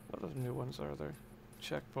 What other new ones are there?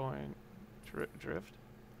 Checkpoint. Drift?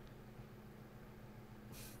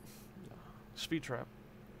 No. Speed trap.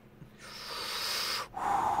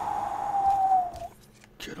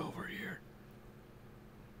 Get over here.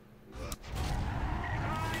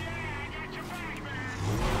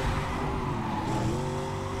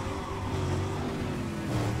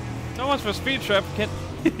 So much for speed trap.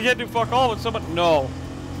 You can't do fuck all with someone. No.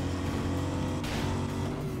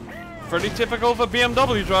 Pretty typical of a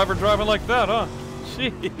BMW driver driving like that, huh?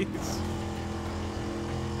 Jeez.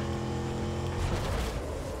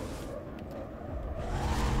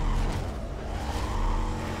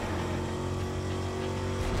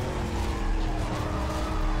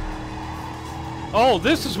 Oh,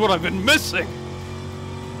 this is what I've been missing!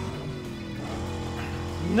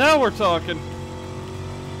 Now we're talking!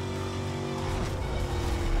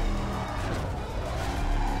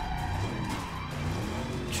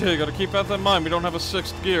 Okay, gotta keep that in mind, we don't have a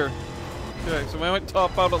 6th gear. Okay, so we might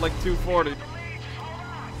top out at like 240.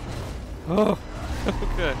 Oh,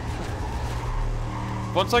 okay.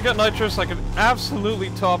 Once I get nitrous, I can absolutely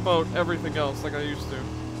top out everything else like I used to.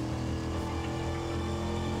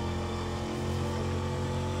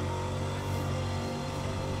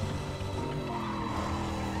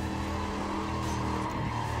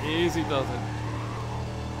 Easy does it.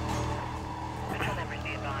 Patrol members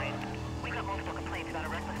be advised. We got multiple complaints about a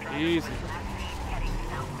reckless driver. Easy. Heading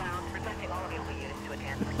southbound, requesting all available units to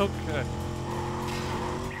attend. Okay.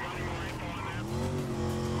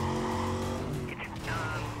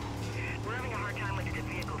 We're having a hard time with the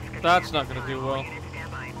vehicles. That's not gonna do well.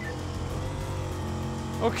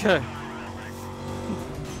 Okay.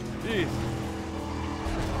 Jeez.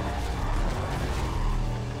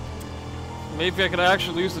 Maybe I could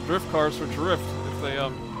actually use the drift cars for drift if they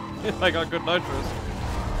if I got good nitros.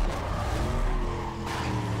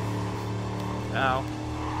 Ow.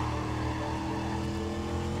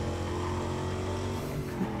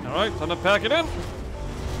 Alright, time to pack it in.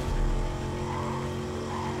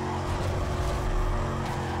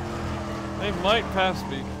 They might pass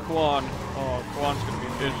me. Quan. Oh, Quan's gonna be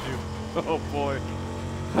an issue. Oh boy.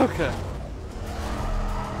 Okay.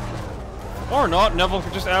 Or not, Neville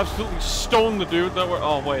could just absolutely stone the dude that we're—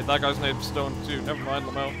 oh wait, that guy's name's Stone too. Never mind,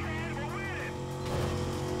 Lamel.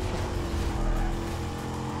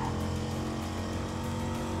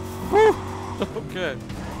 Whew! Okay.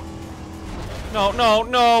 No, no,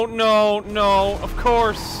 no, no, no, of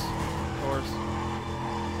course. Of course.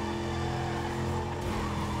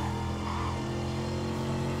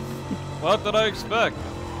 What did I expect?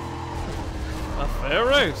 A fair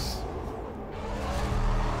race.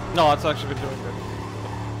 No, it's actually been doing good.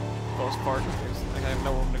 For the most part, I have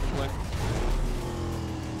no room to complain.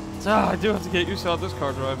 So, I do have to get used to how this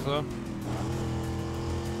car drives, though.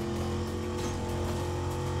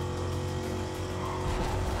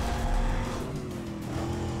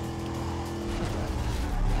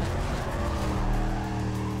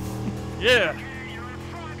 Yeah!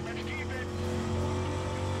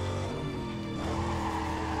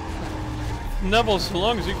 Neville, so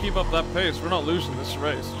long as you keep up that pace, we're not losing this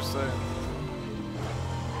race, just saying.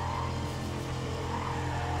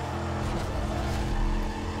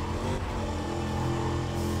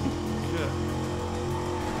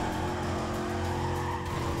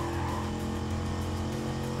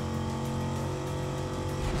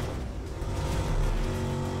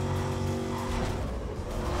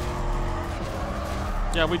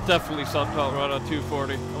 Yeah, we definitely saw Colorado at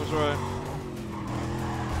 240. I was right.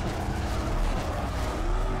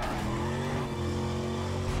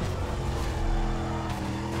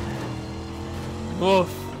 Oof.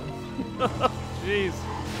 Jeez.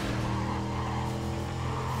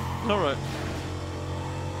 Alright.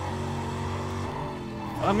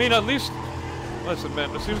 I mean, at least... Listen,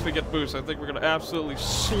 man, as soon as we get boost, I think we're gonna absolutely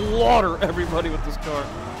slaughter everybody with this car.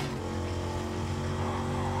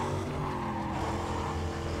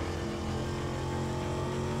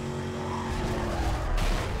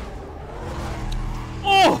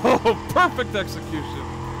 Oh, perfect execution.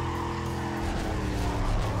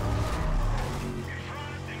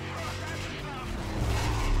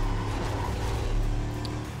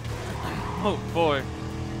 Oh boy.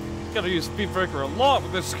 Gotta use speed breaker a lot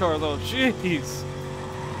with this car though, jeez.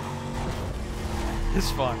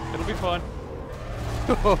 It's fine. It'll be fine.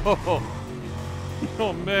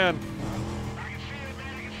 Oh man.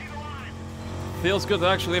 Feels good to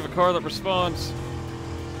actually have a car that responds.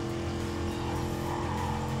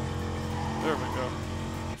 There we go.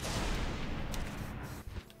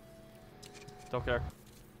 Don't care.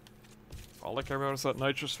 All I care about is that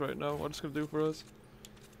nitrous right now. What it's gonna do for us.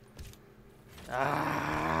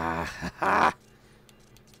 Ah!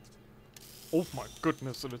 Oh my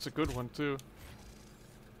goodness, and it's a good one too.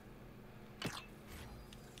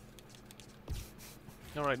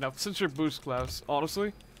 Alright, now since you're boost class,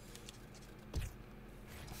 honestly,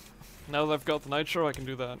 now that I've got the nitro, I can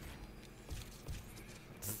do that.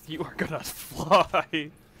 You are gonna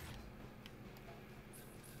fly!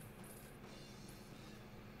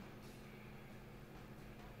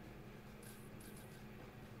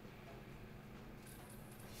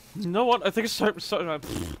 You know what? I think it's time.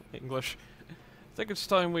 English. I think it's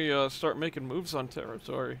time we start making moves on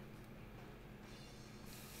territory.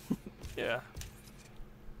 Yeah.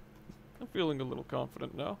 I'm feeling a little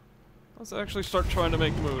confident now. Let's actually start trying to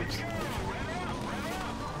make moves.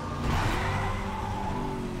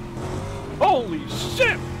 Holy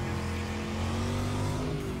shit!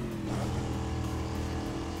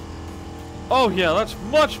 Oh yeah, that's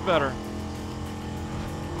much better.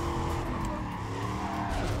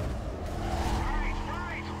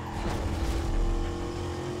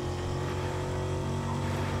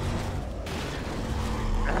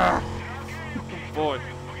 Ah. Boy.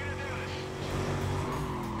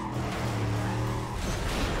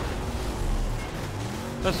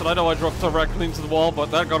 Listen, I know I drove directly into the wall,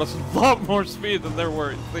 but that got us a lot more speed than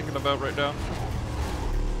they're thinking about right now.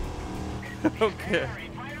 Okay.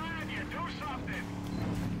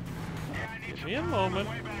 Give me a moment.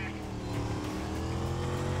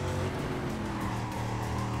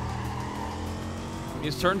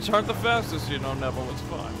 These turns aren't the fastest, you know, Neville. It's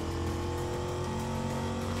fine.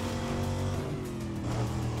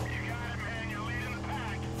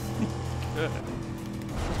 Good.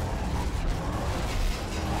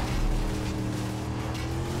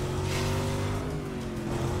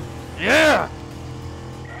 Yeah!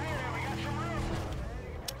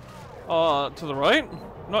 To the right?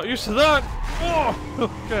 Not used to that. Oh,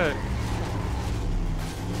 okay.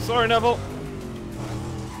 Sorry, Neville.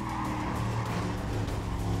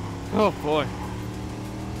 Oh boy.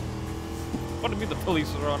 What do you mean the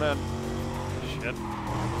police are on end? Shit.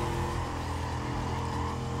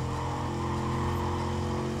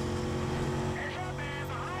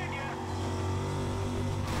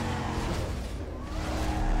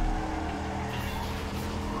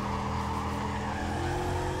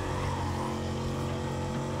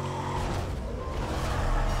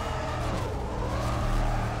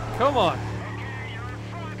 Come on.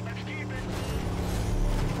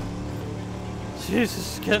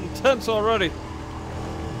 Jesus, it's getting tense already.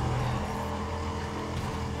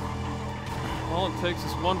 All it takes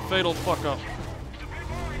is one fatal fuck up.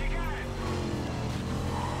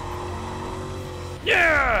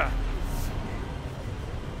 Yeah!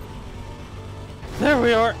 There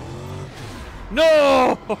we are.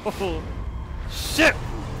 No! Shit!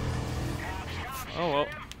 Oh well.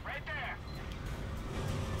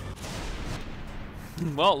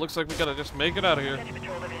 Well, it looks like we gotta just make it out of here.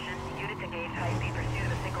 Patrol Division, units engage high-speed pursuit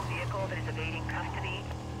of a single vehicle that is evading custody.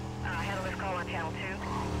 Handle this call on channel 2.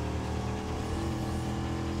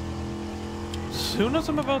 As soon as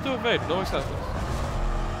I'm about to evade, it always happens.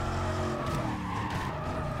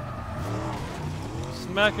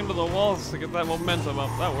 Smack into the walls to get that momentum up.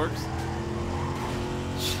 That works.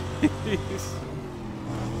 Jeez.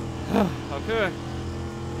 Okay.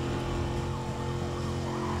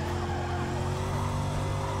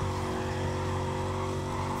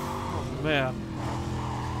 Oh man.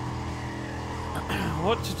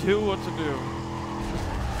 What to do, what to do.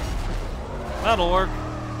 That'll work.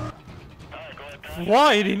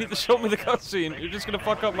 Why do you need to show me the cutscene? You're just gonna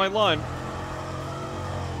fuck up my line.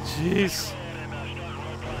 Jeez.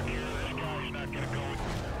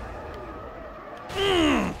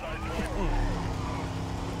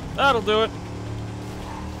 That'll do it.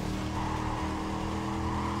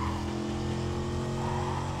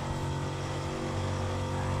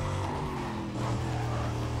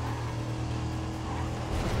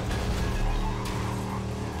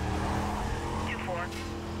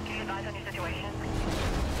 Can you advise on your situation?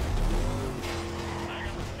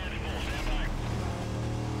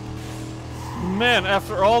 Man,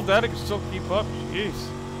 after all that, it can still keep up. Jeez.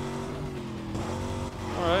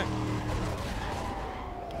 Alright.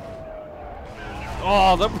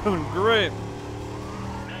 Oh, that would have been great.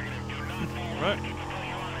 Right.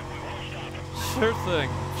 Sure thing.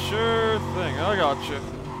 Sure thing. I got you.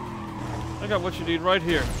 I got what you need right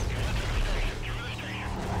here.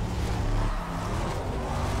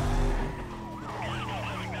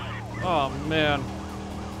 Oh, man.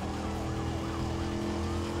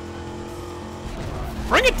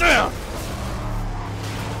 Bring it down!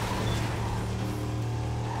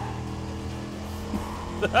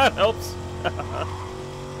 That helps.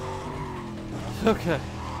 Okay.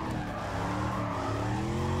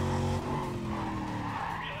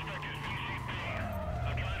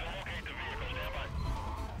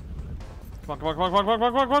 Come on, come on, come on, come on, come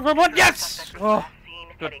on, come on, come on, come on, yes! Oh,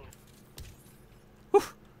 good. Whew.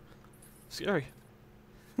 Scary.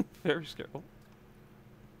 Very scary. Oh.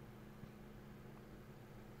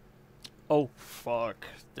 Oh, fuck.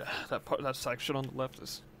 That section on the left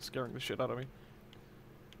is scaring the shit out of me.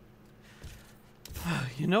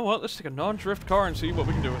 You know what? Let's take a non-drift car and see what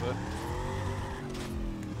we can do with it.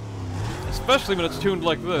 Especially when it's tuned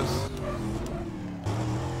like this.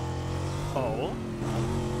 Oh.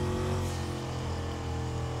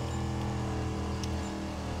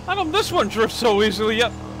 How come this one drifts so easily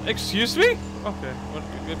yet? Excuse me? Okay,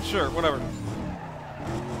 sure, whatever.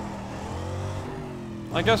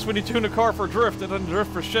 I guess when you tune a car for drift, it doesn't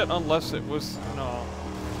drift for shit unless it was... No.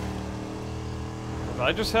 Did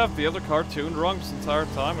I just have the other car tuned wrong this entire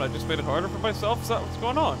time and I just made it harder for myself? Is that what's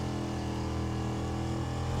going on?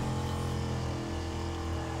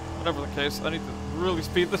 Whatever the case, I need to really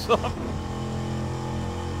speed this up.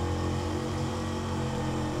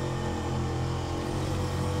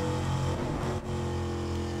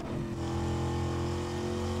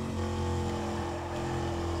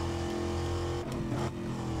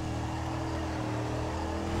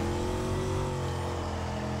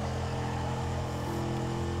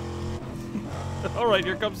 Alright,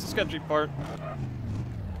 here comes the sketchy part.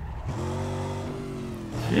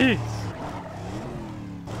 Jeez.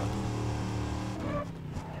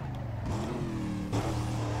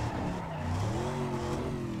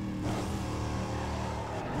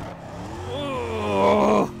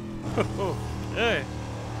 Oh. Okay.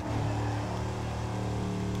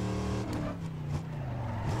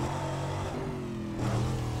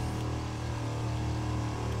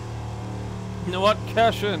 You know what?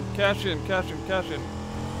 Cash in, cash in, cash in, cash in.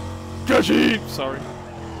 Cash in! Sorry.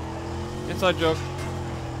 Inside joke.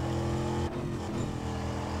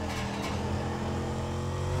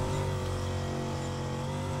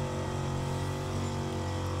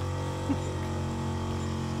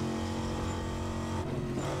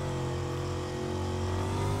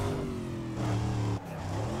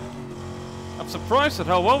 I'm surprised at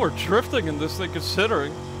how well we're drifting in this thing,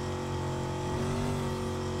 considering.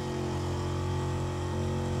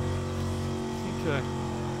 Okay.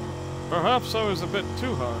 Perhaps I was a bit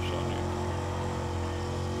too harsh on you.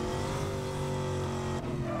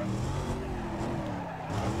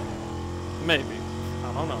 Maybe.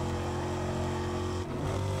 I don't know.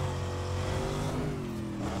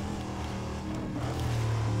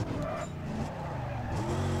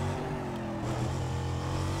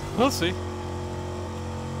 We'll see.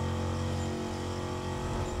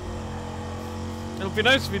 It'll be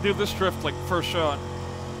nice if you do this drift like first shot.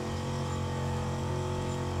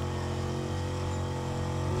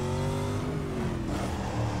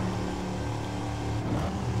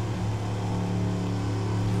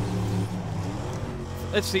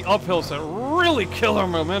 It's the uphills that really kill our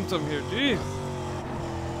momentum here, jeez.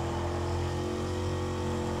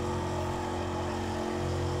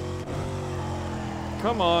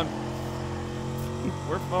 Come on.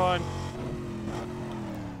 We're fine.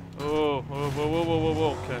 Oh, whoa, whoa, whoa, whoa,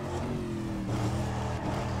 whoa, okay.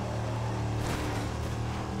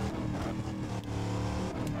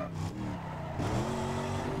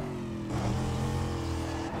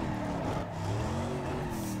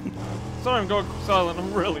 Sorry I'm going silent,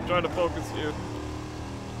 I'm really trying to focus here.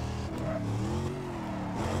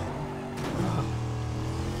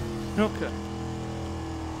 Okay.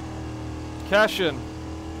 Cash in.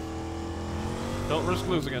 Don't risk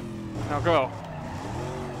losing it. Now go.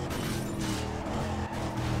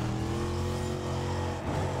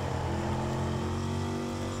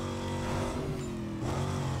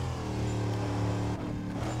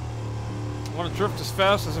 I want to drift as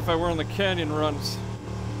fast as if I were on the canyon runs.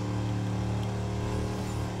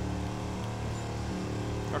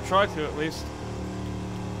 Or try to, at least.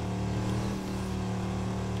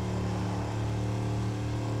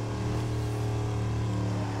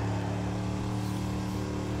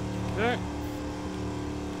 Okay.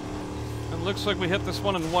 It looks like we hit this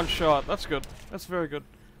one in one shot. That's good. That's very good.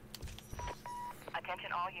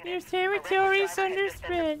 Attention all units. Their territory's under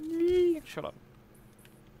threat. Shut up.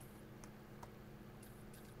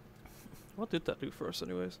 What did that do for us,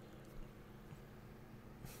 anyways?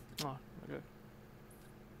 Oh, okay.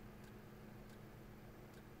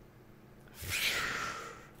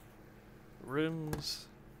 Rims.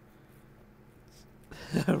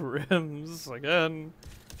 Rims again.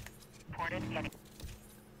 Reported heading.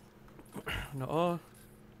 No.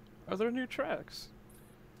 Are there new tracks?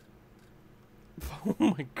 Oh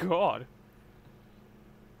my god.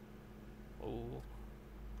 Oh.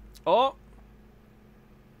 Oh!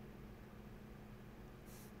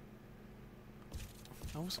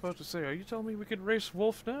 I was about to say, are you telling me we could race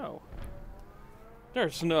Wolf now?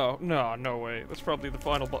 There's no way. That's probably the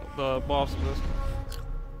final the boss of this.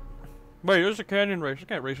 Wait, there's a canyon race. I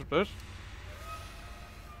can't race with this.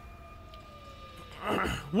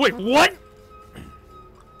 Wait, what?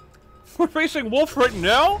 We're racing Wolf right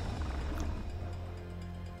now?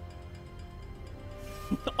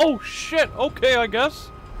 Oh shit, okay, I guess.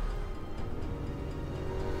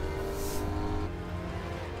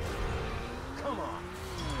 Come on.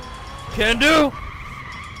 Can do.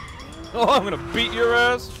 Oh, I'm gonna beat your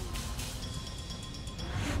ass.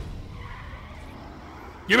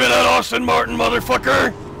 Give me that Austin Martin,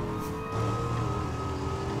 motherfucker!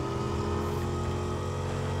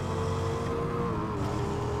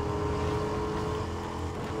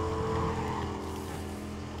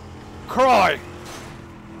 Cry!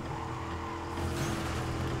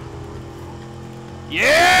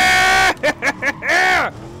 Yeah!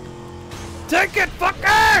 Take it,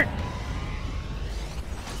 fucker!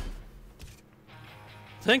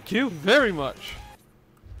 Thank you very much.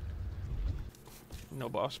 No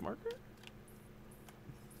boss marker?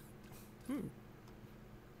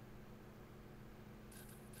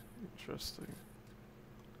 Interesting.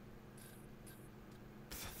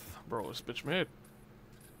 Bro, this bitch made.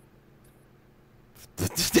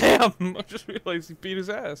 Damn! I just realized he beat his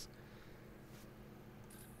ass.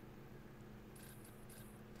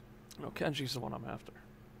 No, Kenji's the one I'm after.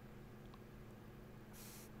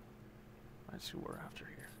 That's who we're after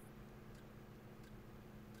here.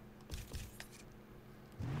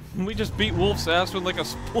 We just beat Wolf's ass in like a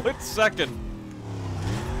split second.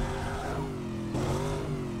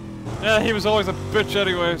 Yeah, he was always a bitch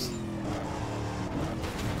anyways.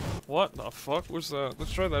 What the fuck was that?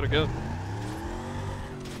 Let's try that again.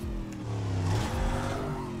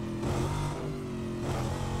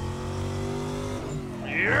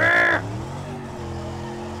 Yeah!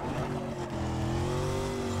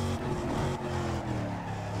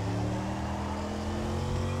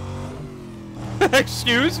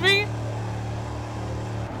 Excuse me?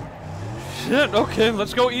 Shit, okay,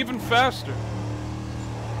 let's go even faster.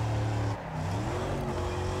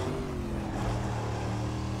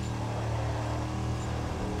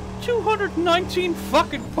 $219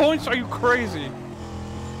 fucking points? Are you crazy?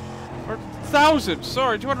 Or 1,000,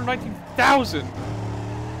 sorry, 219,000.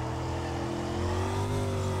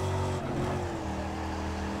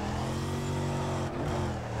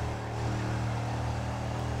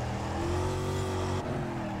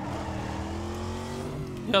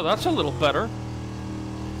 Yeah, that's a little better.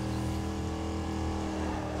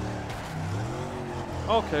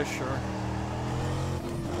 Okay, sure.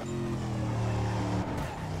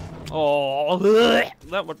 Oh,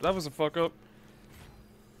 that was a fuck up.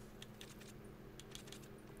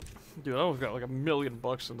 Dude, I always got like $1 million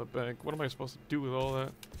in the bank. What am I supposed to do with all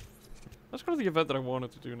that? Let's go to the event that I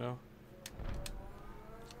wanted to do now.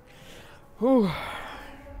 Whew.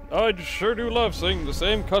 I sure do love seeing the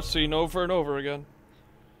same cutscene over and over again.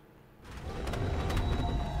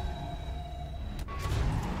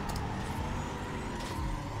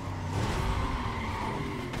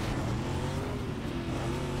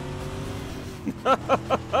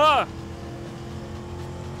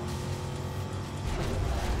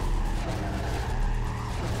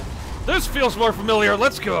 This feels more familiar.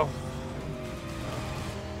 Let's go.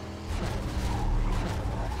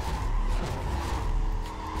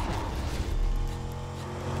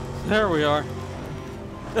 There we are.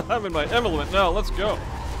 I'm in my element now. Let's go.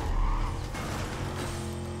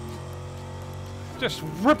 Just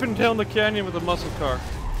ripping down the canyon with a muscle car.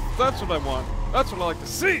 That's what I want. That's what I like to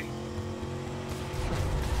see.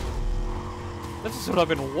 This is what I've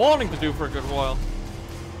been wanting to do for a good while.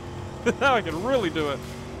 Now I can really do it.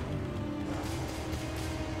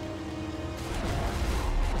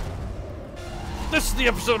 This is the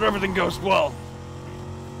episode where everything goes well.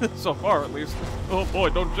 So far, at least. Oh boy,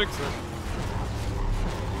 don't jinx it.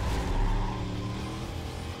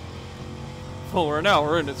 Well, we're an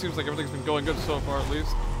hour in. It seems like everything's been going good so far, at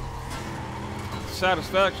least.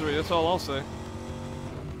 Satisfactory, that's all I'll say.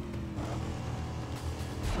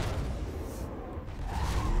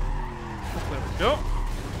 There we go.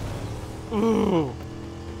 Ooh.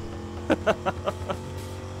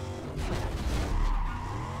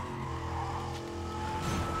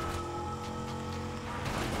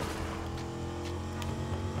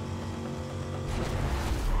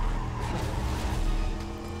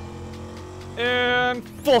 And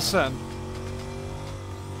full send.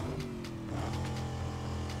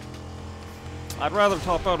 I'd rather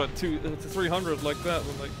top out at 300 like that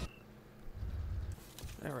than like.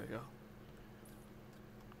 There we go.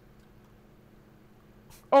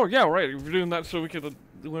 Oh yeah, right. We're doing that so we could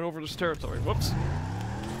win over this territory. Whoops.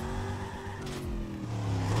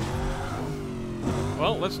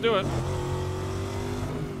 Well, let's do it.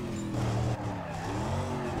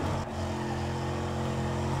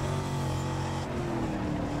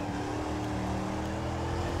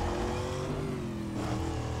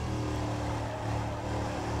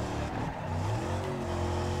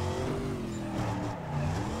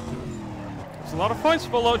 There's a lot of fights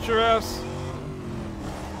full out your ass.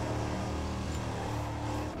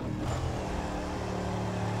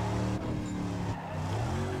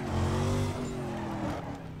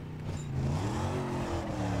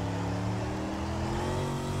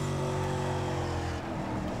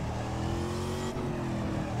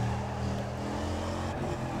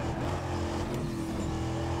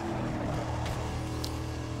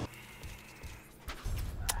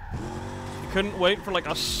 Couldn't wait for like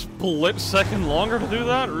a split second longer to do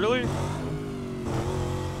that? Really?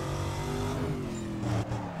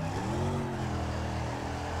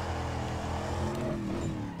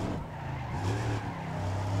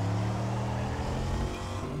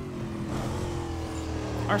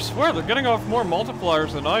 I swear, they're getting off more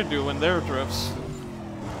multipliers than I do in their drifts.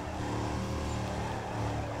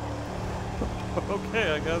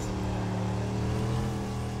 Okay, I guess.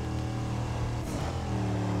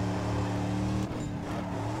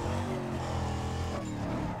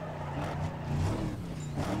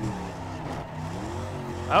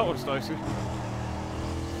 That was dicey.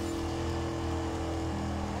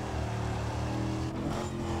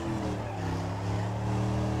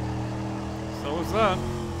 So was that.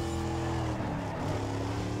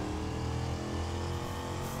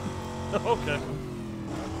 Okay.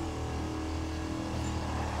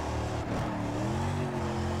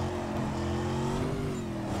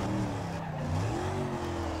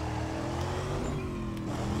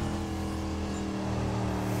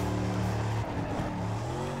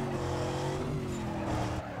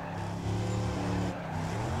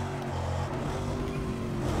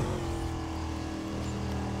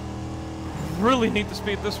 Really need to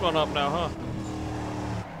speed this one up now, huh?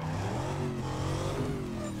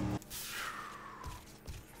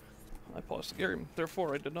 I paused the game,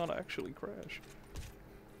 therefore I did not actually crash.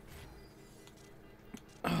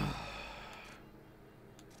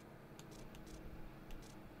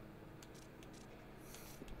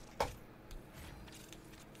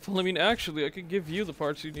 Well, I mean, actually, I could give you the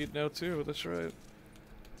parts you need now, too. That's right.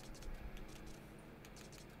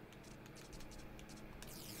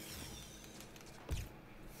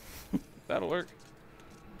 That'll work.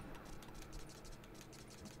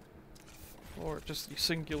 Or just the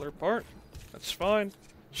singular part. That's fine.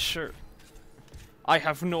 Sure. I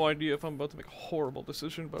have no idea if I'm about to make a horrible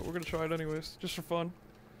decision, but we're gonna try it anyways, just for fun.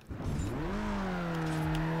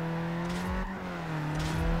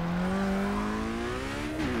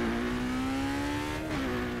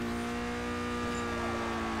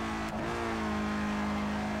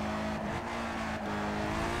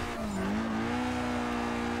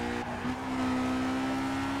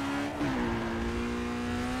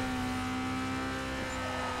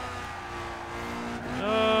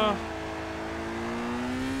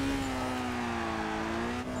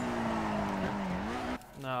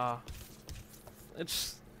 Nah.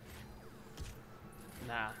 It's...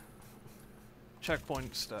 Nah. Checkpoint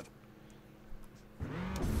instead.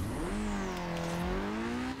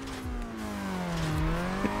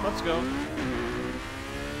 Let's go.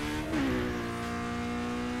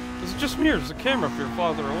 Is it just me or is the camera feel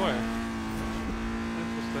farther away?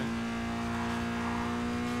 Interesting.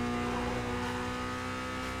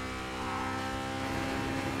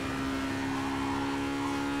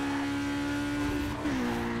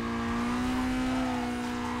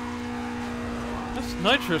 This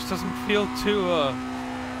nitrous doesn't feel too,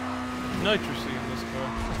 nitrous-y in this car.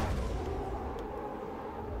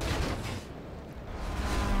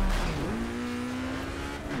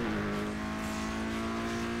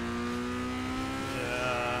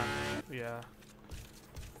 Yeah.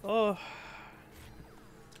 Oh.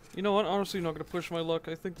 You know what? Honestly, not gonna push my luck.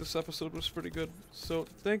 I think this episode was pretty good. So,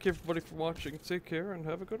 thank you everybody for watching. Take care and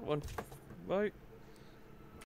have a good one. Bye.